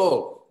 bless you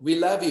all. We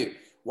love you.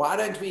 Why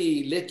don't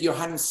we let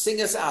Johan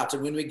sing us out?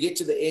 And when we get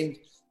to the end,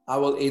 I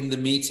will end the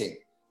meeting.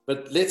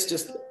 But let's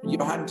just,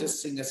 Johan,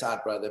 just sing us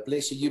out, brother.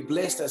 Bless you. You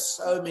blessed us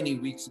so many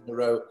weeks in a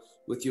row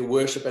with your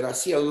worship. And I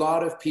see a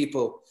lot of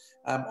people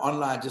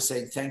online just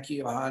saying, thank you,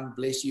 Johan.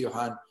 Bless you,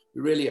 Johan.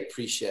 We really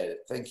appreciate it.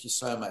 Thank you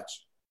so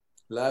much.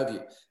 Love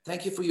you.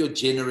 Thank you for your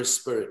generous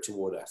spirit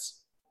toward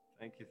us.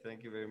 Thank you.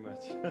 Thank you very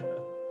much.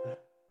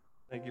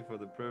 Thank you for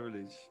the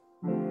privilege.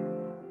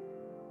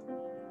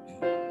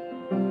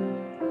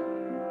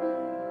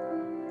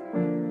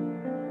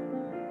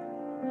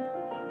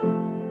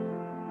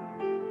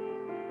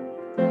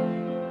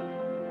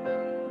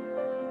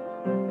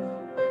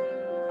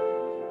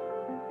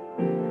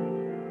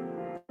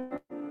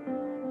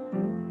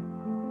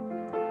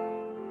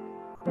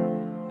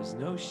 There's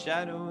no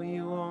shadow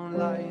you won't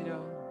light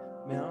up,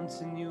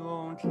 mountain you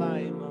won't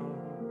climb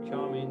up,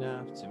 coming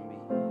after me.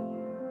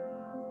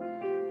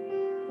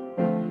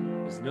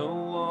 There's no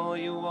wall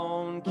you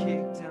won't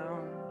kick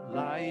down,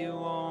 lie you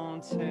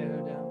won't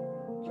tear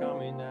down,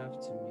 coming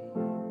after me.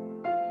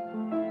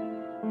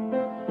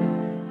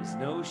 There's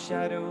no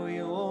shadow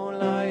you won't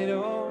light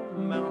up,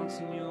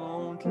 mountain you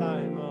won't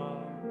climb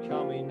up,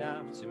 coming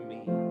after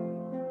me.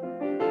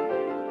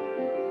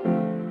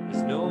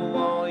 There's no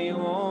wall you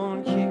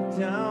won't kick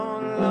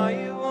down, lie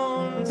you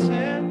won't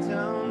tear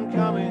down,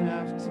 coming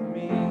after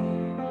me.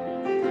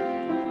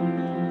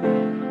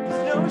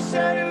 There's no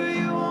shadow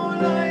you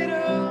won't light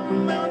up,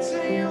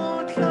 mountain you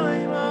won't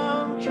climb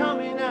up,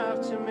 coming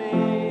after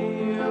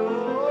me.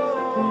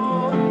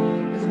 Oh,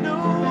 there's no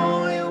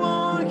wall you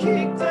won't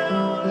kick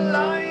down,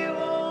 lie you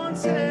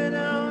won't tear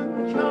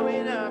down,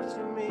 coming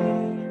after me.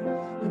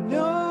 I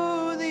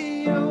know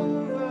the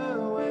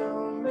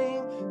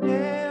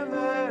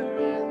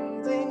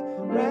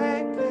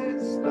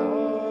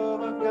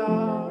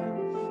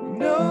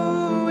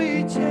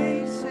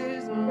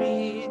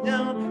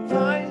down,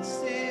 fight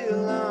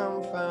still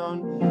I'm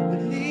found.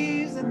 It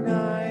leaves the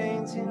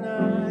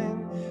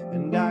 99,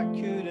 and I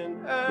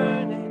couldn't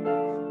earn it.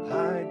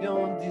 I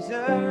don't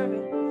deserve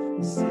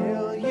it.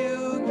 Still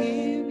you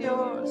give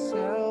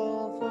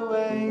yourself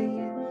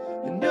away.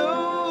 And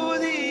know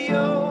the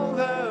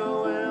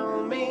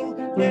overwhelming,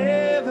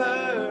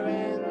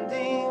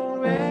 never-ending,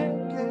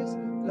 reckless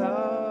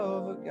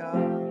love of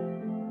God.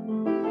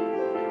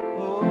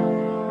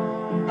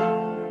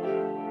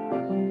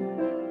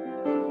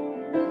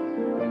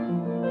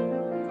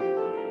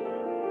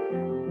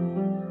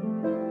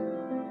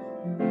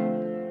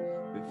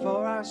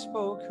 Before I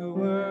spoke a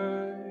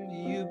word,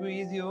 you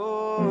breathed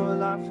your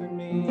life in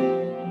me.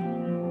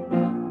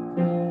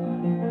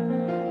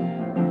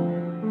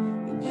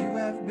 And you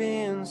have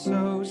been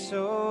so,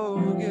 so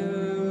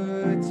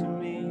good to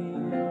me.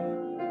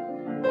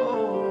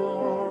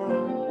 Oh,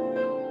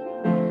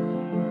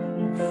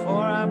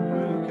 before I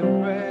broke a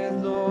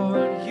breath,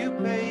 Lord, you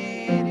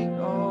paid it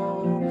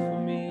all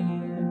for me.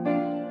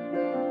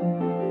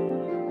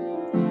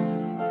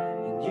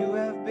 And you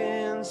have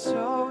been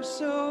so,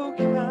 so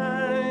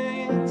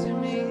kind to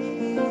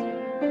me.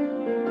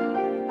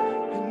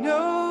 I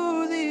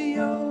know the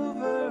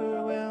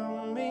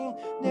overwhelming,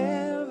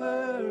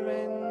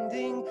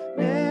 never-ending,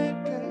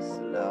 reckless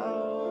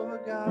love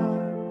of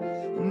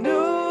God. I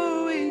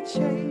know He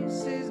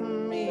chases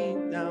me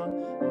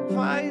down,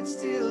 fights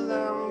till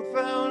I'm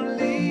found,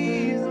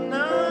 leaves the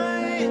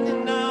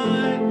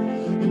 99,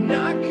 and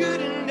I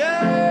couldn't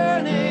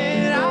earn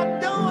it, I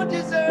don't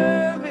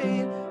deserve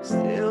it.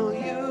 Still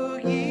you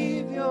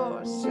give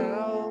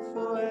yourself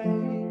away. I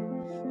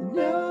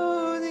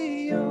know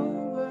the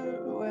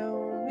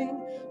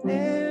overwhelming,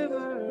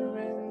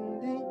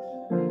 never-ending,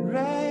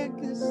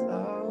 reckless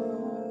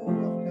love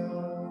of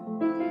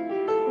God.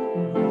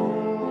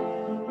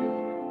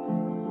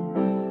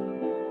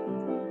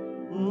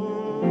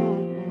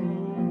 Oh,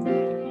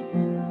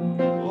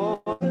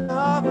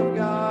 love of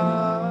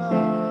God.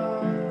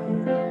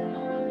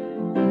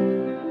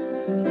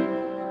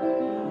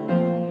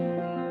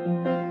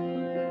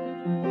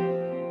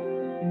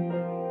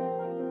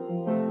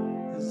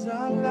 'Cause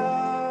I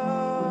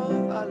love,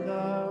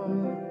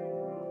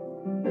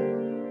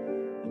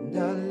 and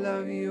I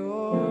love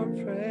your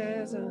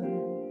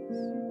presence.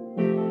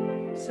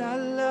 'Cause I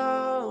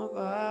love,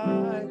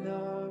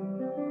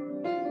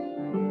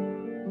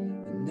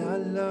 and I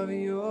love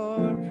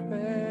your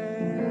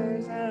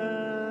presence.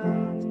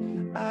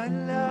 I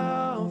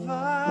love,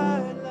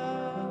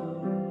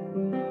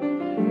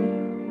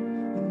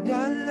 and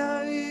I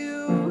love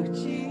you,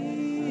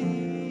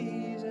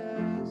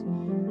 Jesus.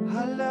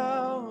 I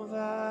love,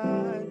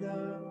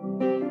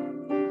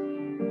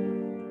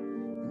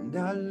 and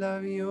I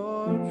love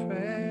your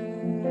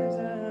presence.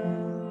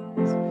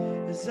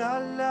 As I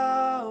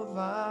love,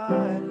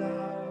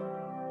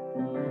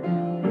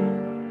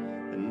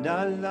 and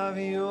I love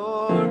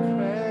your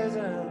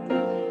presence.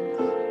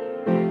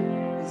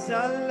 As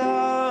I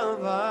love,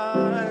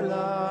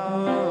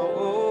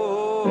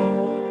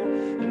 oh,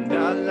 and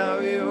I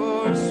love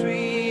your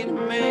sweet,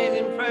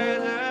 amazing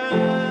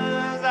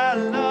presence. I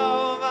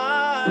love,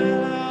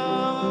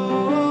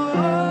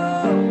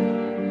 oh,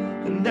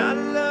 and I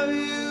love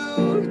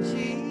you,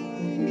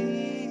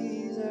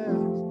 Jesus.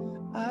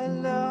 I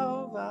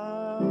love,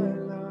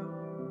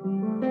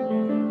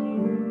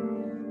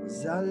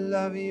 as I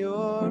love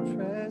your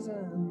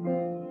presence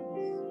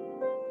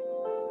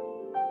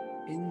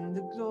in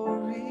the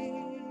glory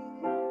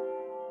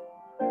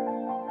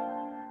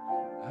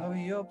of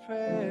your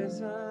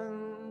presence.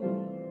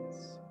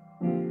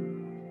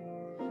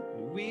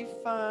 We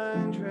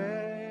find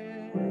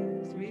rest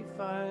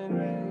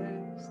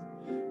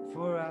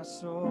for our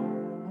souls.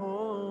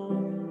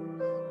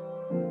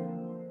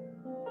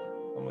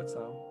 One more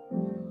time.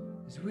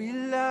 As we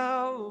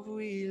love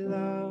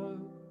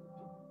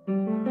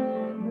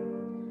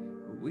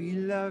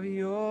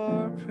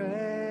your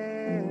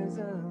presence.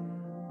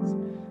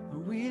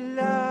 We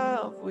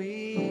love,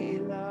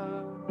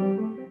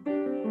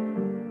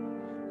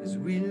 as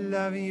we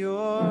love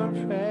your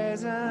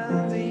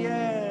presence,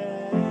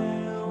 yeah.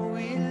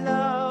 We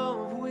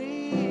love,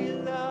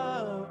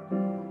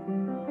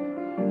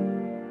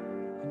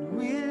 and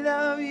we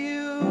love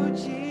you,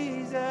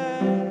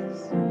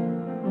 Jesus.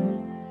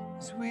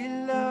 As we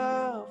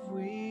love,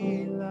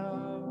 we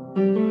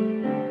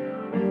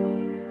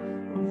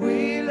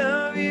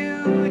love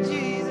you,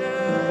 Jesus.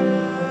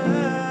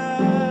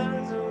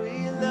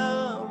 We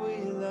love,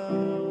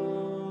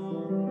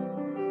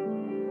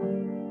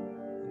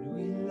 and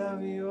we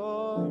love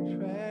your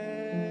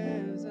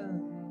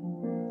presence.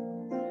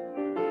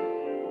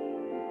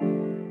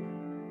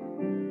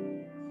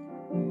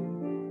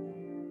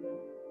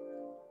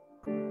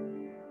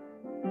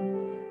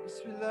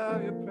 Yes, we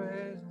love your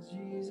presence,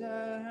 Jesus.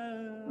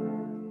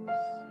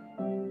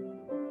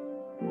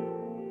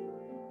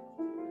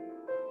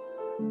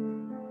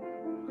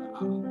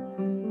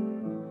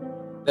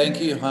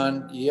 Thank you,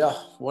 Han. Yeah,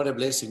 what a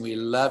blessing. We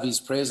love his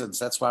presence.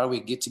 That's why we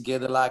get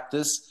together like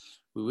this.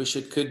 We wish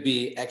it could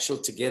be actual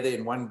together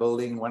in one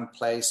building, one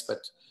place, but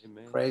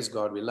Amen. Praise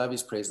God. We love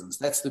his presence.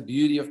 That's the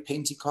beauty of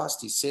Pentecost.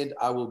 He said,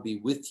 I will be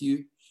with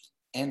you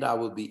and I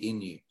will be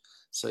in you.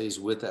 So he's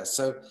with us.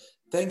 So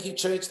thank you,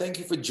 church. Thank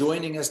you for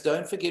joining us.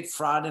 Don't forget,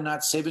 Friday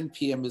night, 7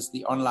 p.m. is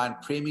the online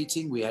prayer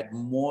meeting. We had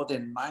more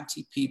than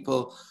 90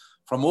 people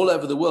from all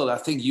over the world. I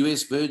think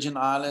US Virgin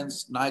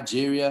Islands,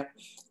 Nigeria,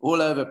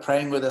 all over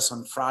praying with us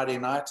on Friday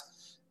night.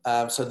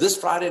 So this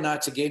Friday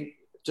night, again,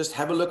 just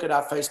have a look at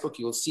our Facebook.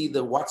 You'll see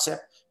the WhatsApp.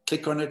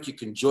 Click on it. You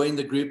can join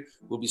the group.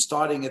 We'll be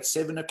starting at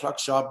 7 o'clock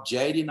sharp.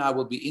 JD and I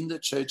will be in the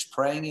church,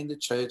 praying in the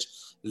church,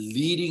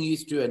 leading you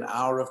through an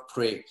hour of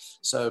prayer.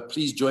 So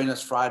please join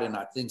us Friday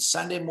night. Then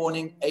Sunday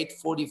morning,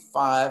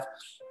 8:45,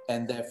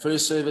 and their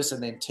first service,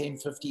 and then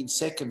 10:15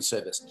 second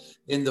service.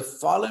 Then the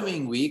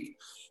following week,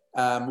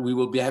 we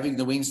will be having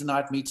the Wednesday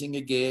night meeting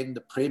again,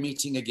 the prayer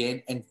meeting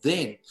again, and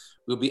then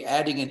we'll be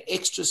adding an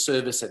extra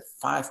service at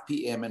 5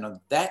 p.m. And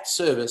on that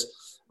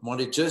service, I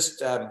want to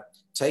just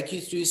take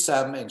you through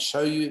some and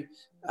show you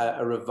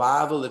a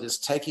revival that is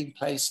taking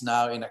place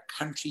now in a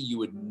country you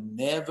would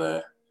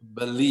never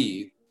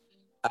believe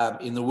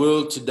in the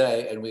world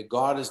today, and where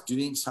God is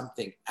doing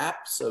something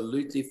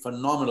absolutely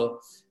phenomenal.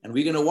 And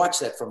we're going to watch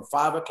that from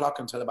 5 o'clock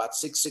until about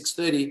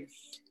 6:30,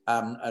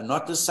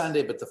 not this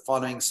Sunday, but the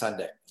following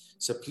Sunday.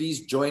 So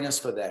please join us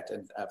for that.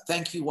 And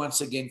thank you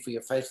once again for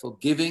your faithful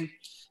giving.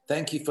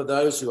 Thank you for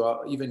those who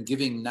are even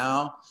giving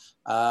now.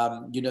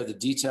 The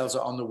details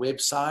are on the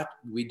website.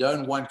 We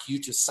don't want you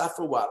to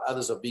suffer while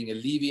others are being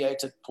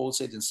alleviated. Paul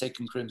said in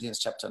 2 Corinthians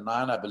chapter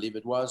 9, I believe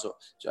it was,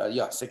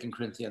 2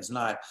 Corinthians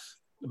 9,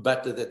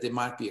 but that there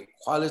might be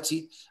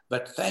equality.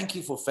 But thank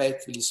you for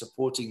faithfully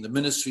supporting the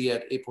ministry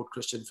at Airport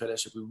Christian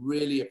Fellowship. We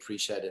really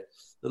appreciate it.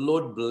 The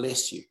Lord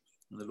bless you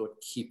and the Lord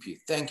keep you.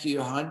 Thank you,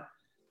 Johan.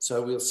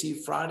 So we'll see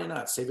you Friday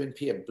night, 7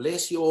 p.m.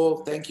 Bless you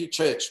all. Thank you,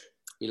 church.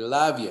 We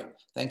love you.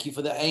 Thank you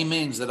for the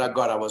amens that I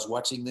got. I was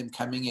watching them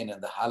coming in,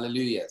 and the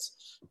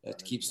hallelujahs.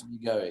 That keeps me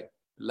going.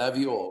 Love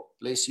you all.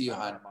 Bless you,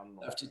 Johan.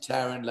 Love to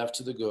Taryn. Love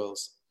to the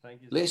girls.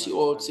 Bless you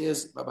all.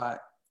 Cheers. Bye-bye.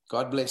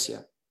 God bless you.